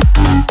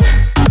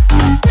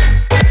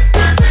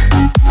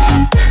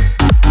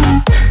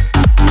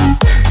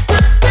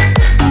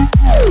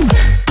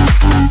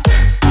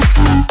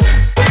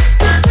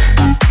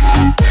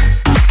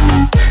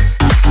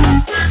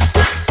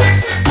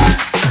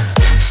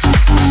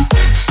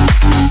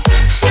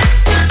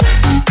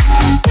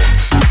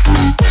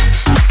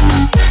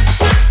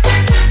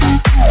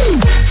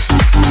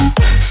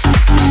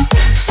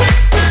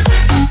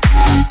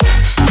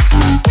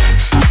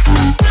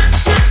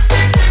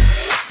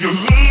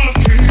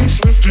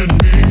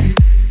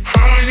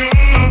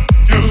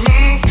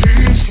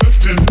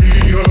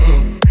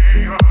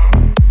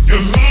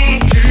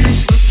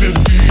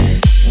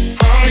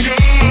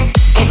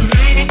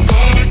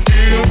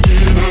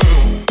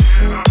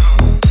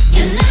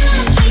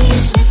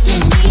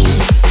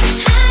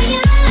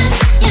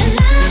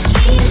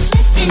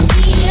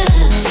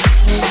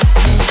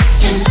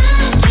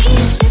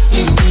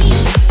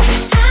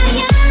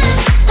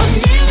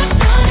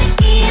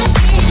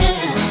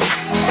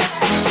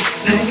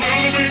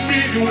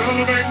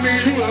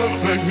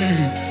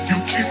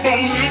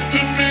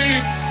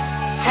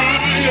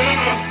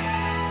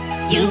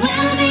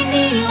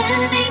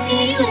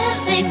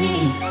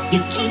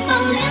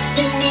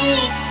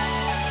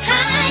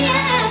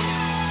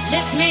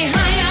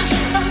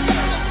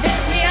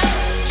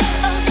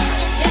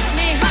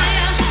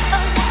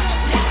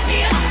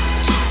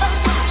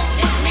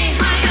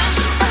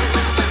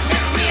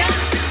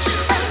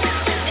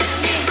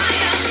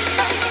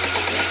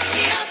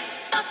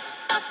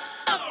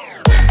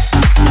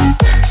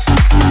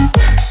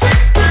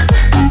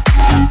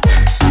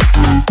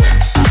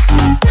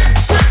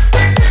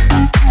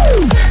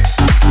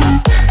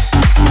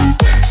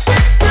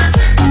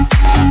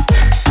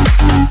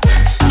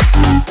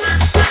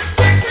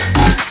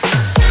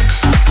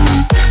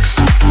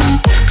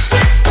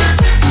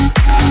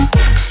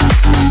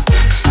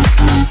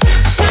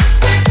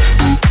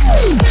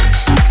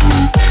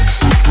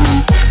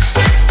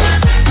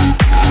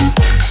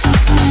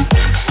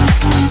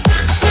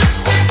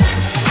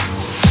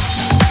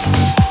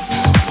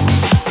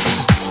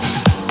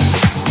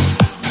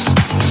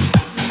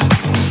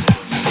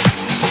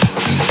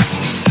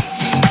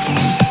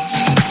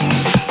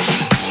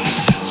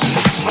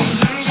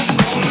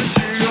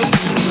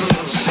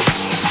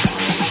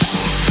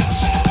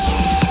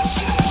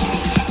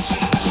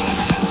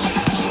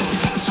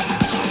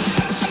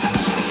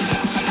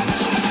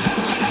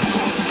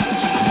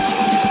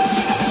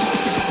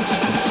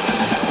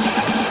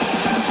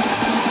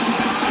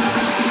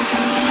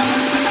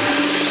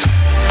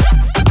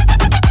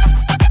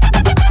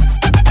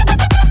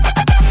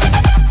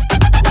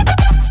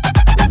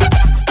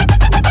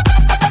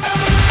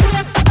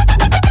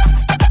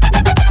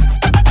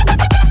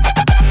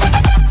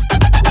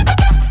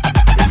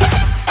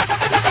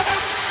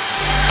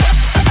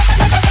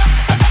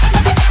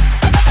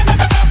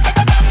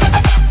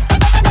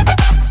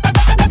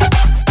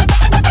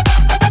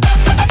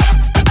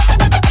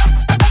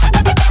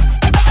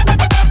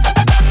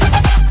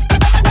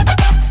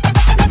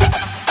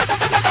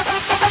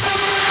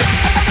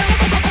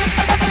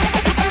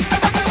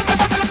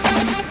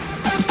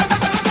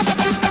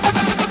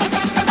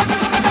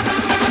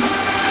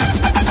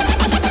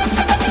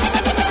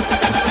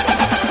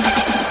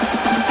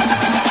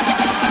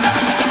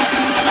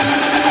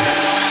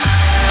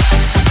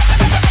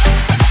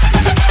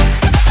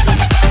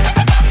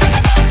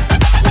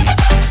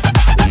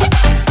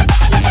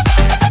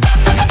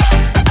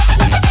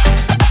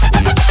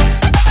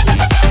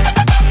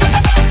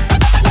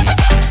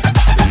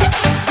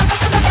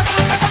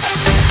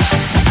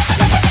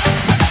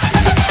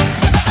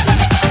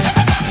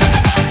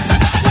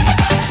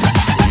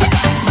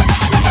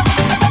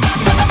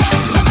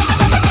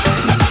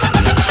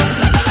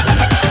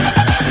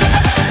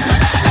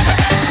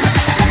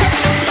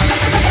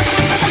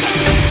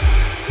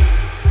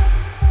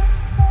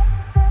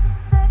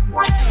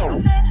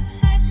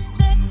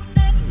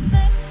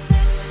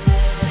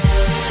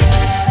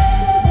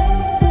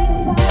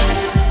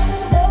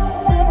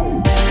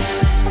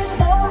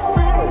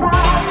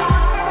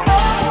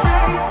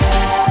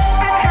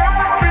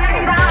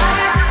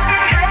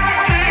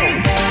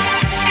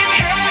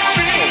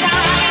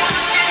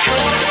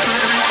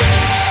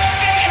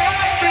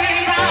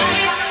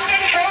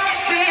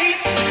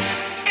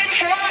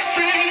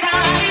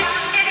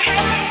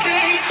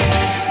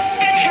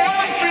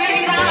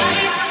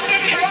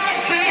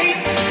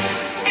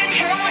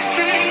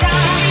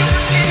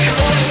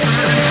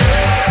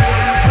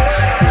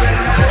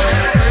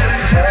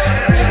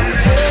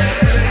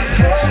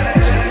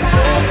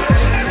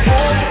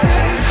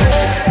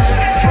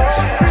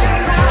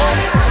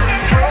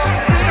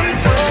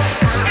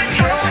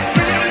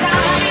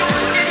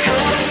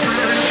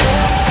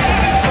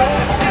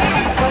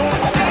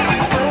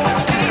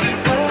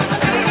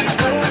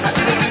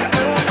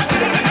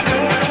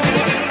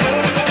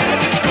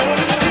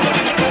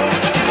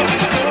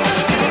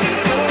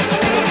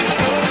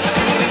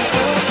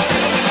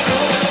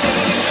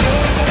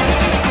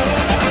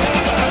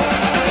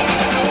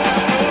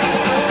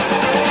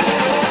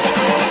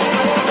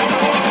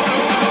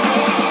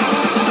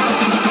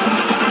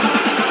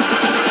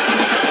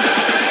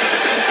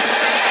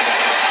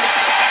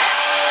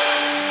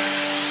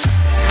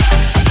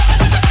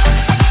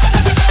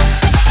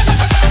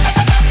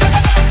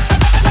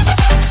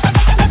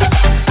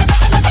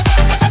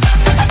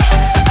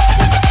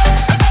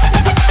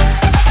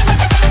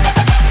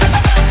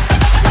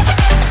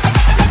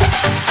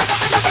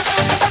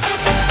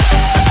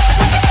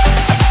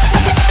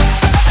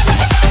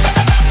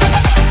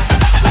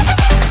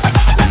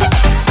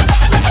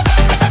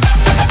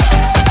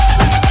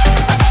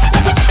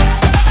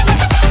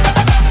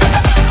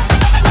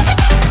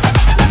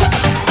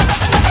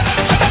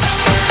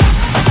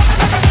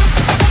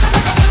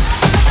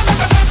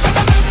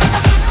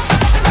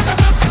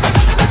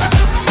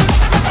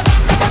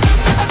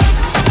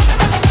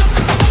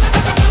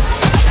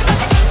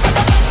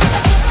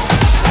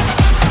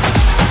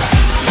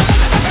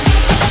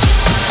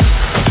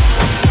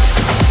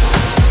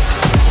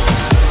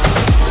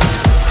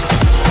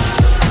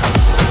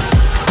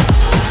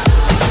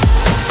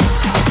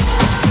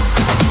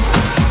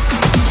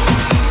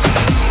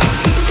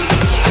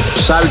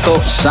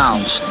 Salto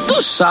Sounds.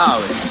 Tú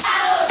sabes.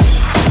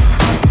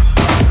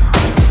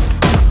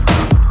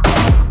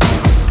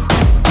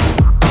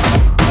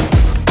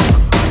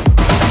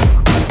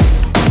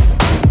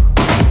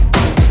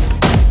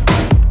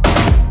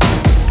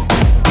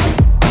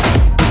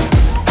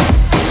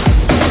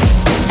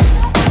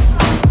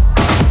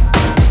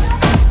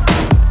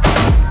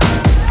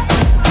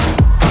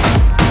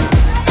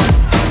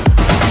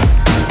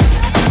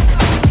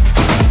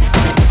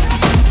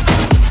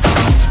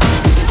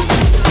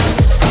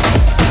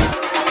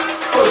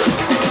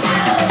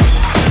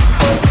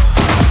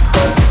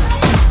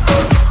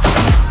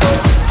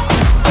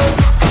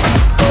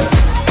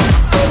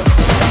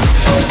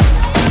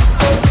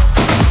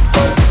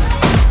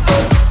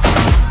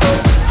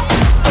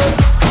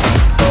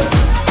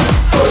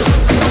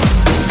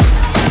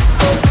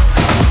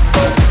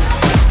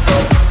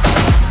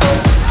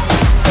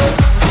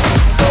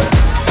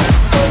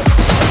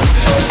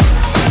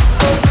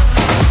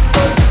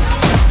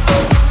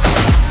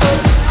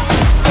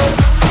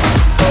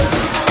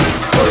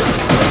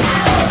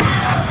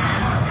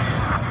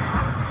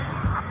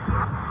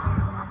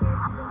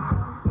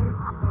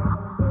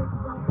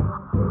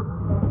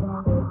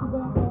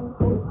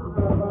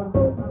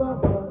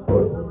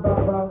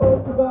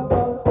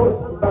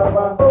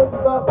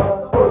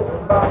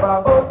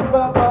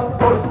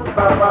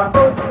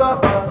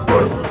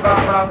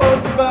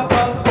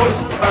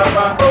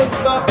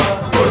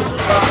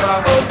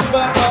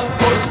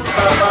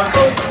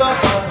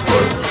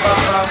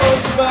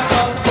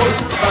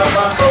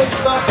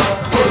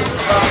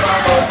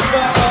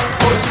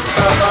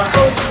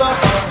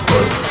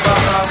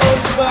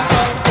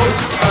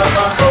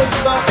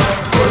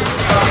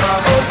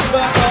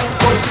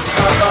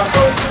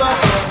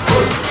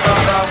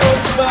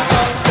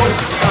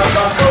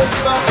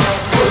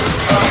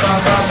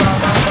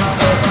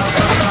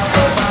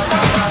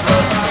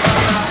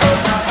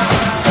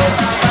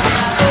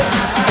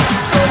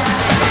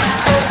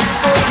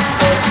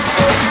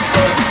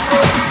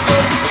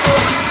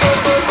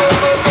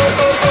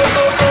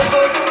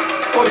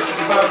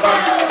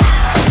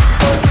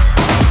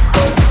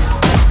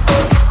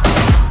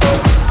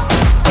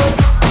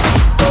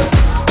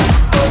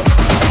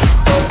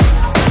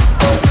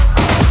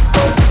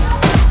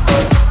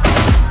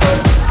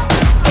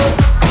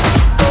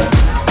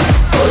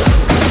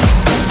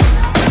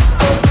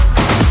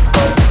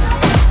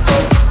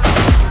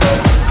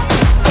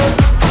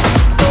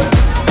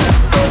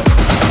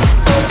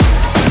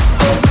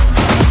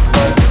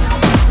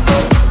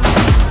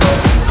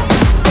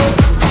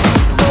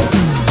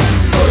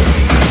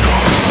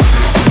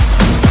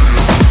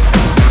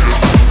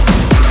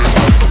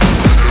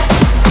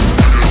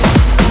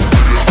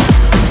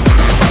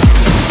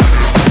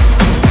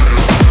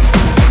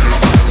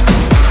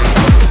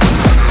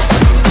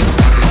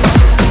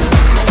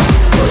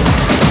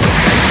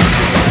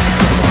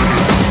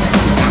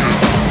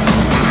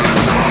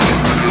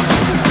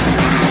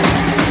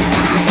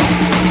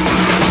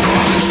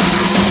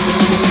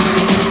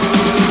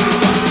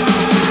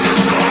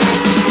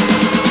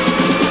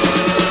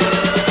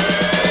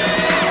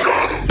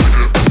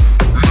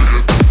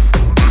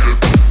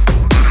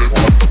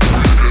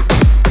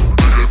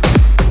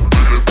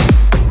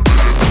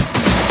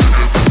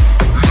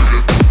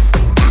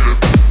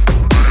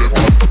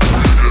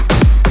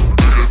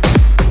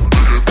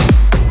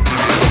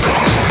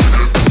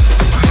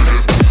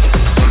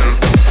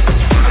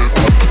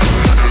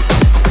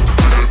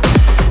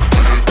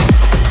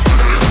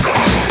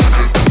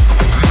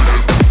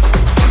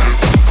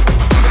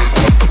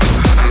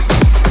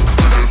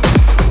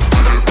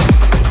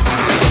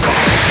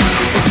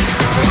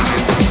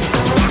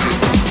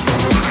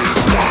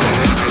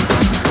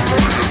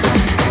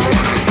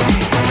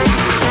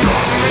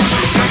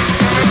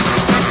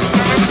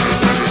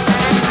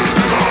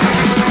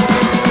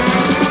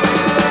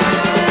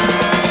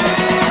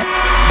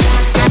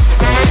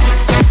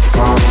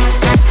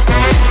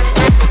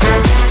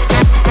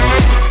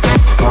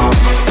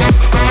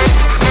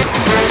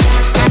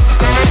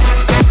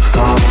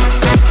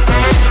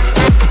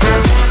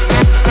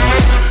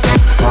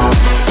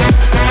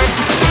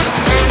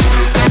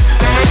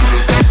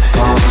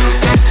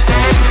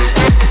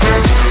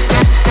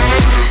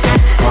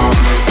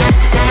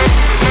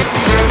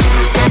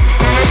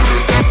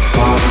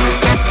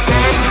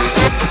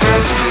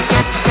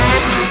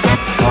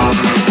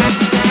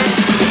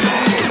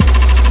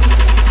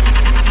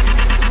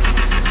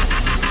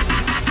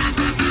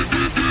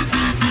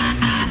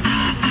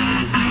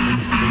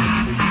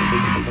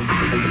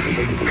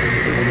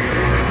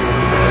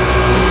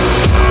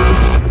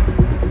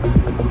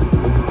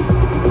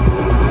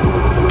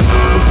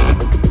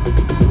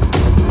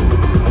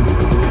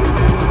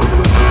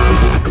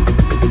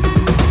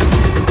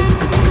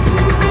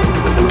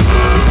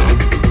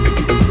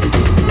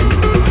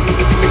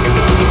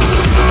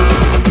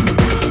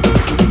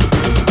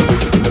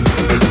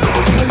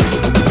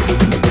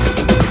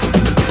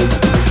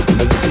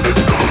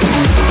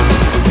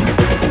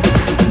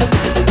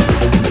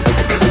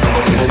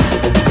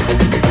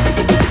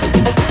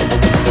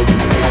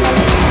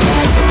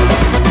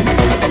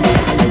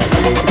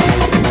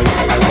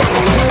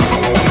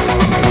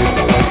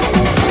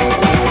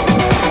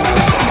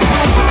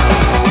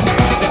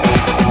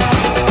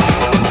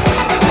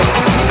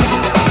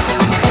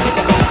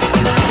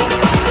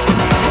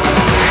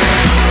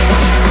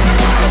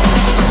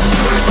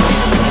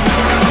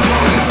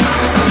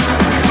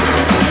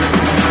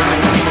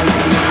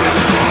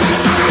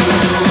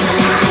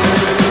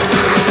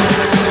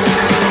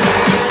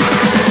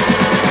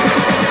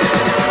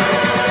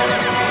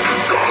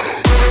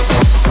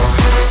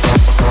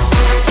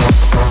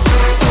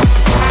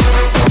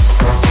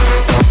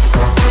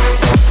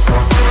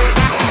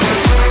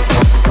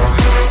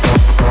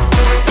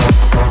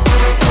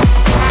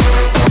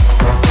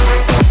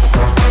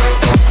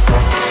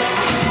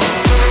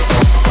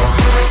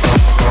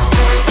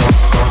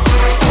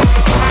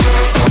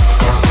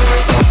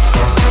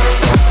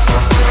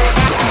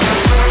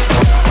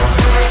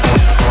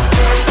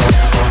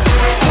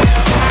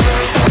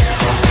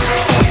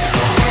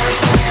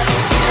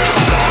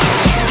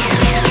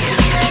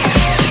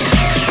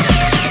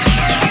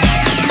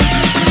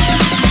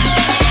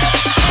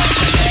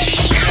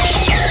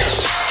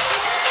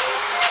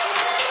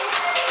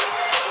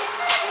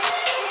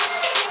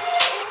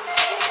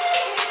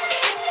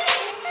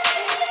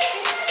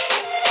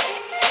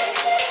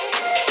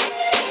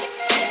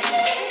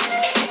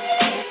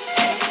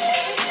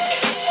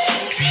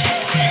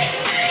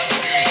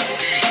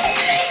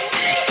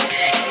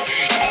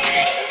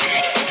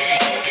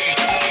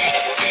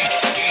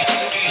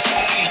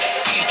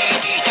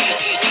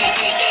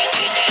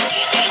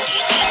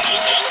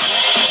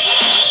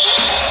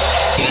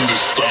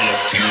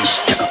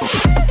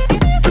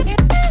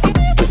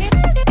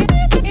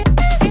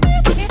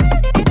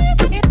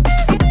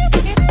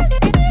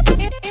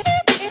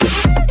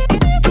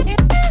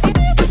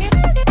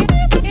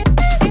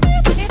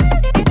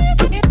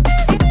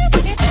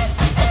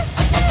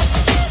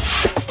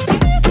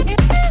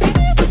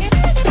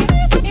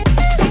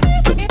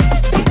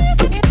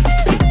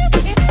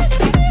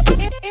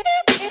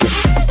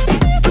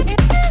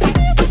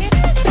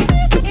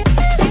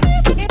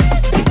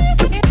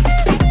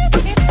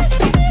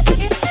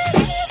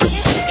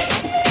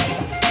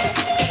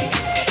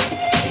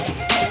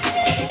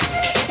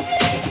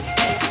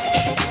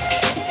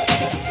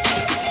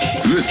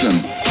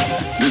 Listen,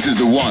 this is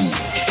the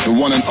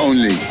one and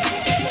only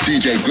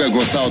DJ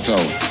Gregor Salto.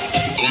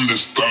 ¿Dónde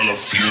está la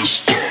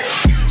fiesta?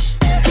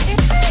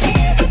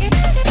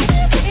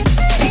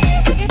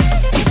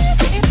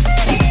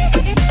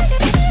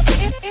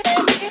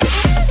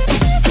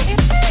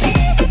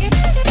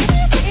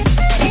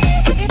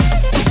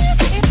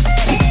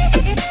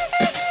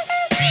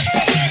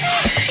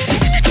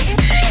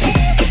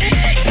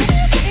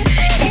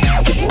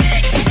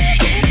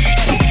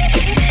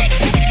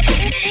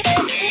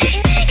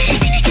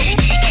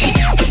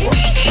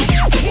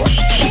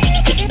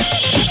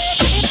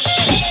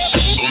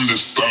 ¿Dónde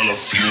está la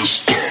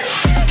fiesta?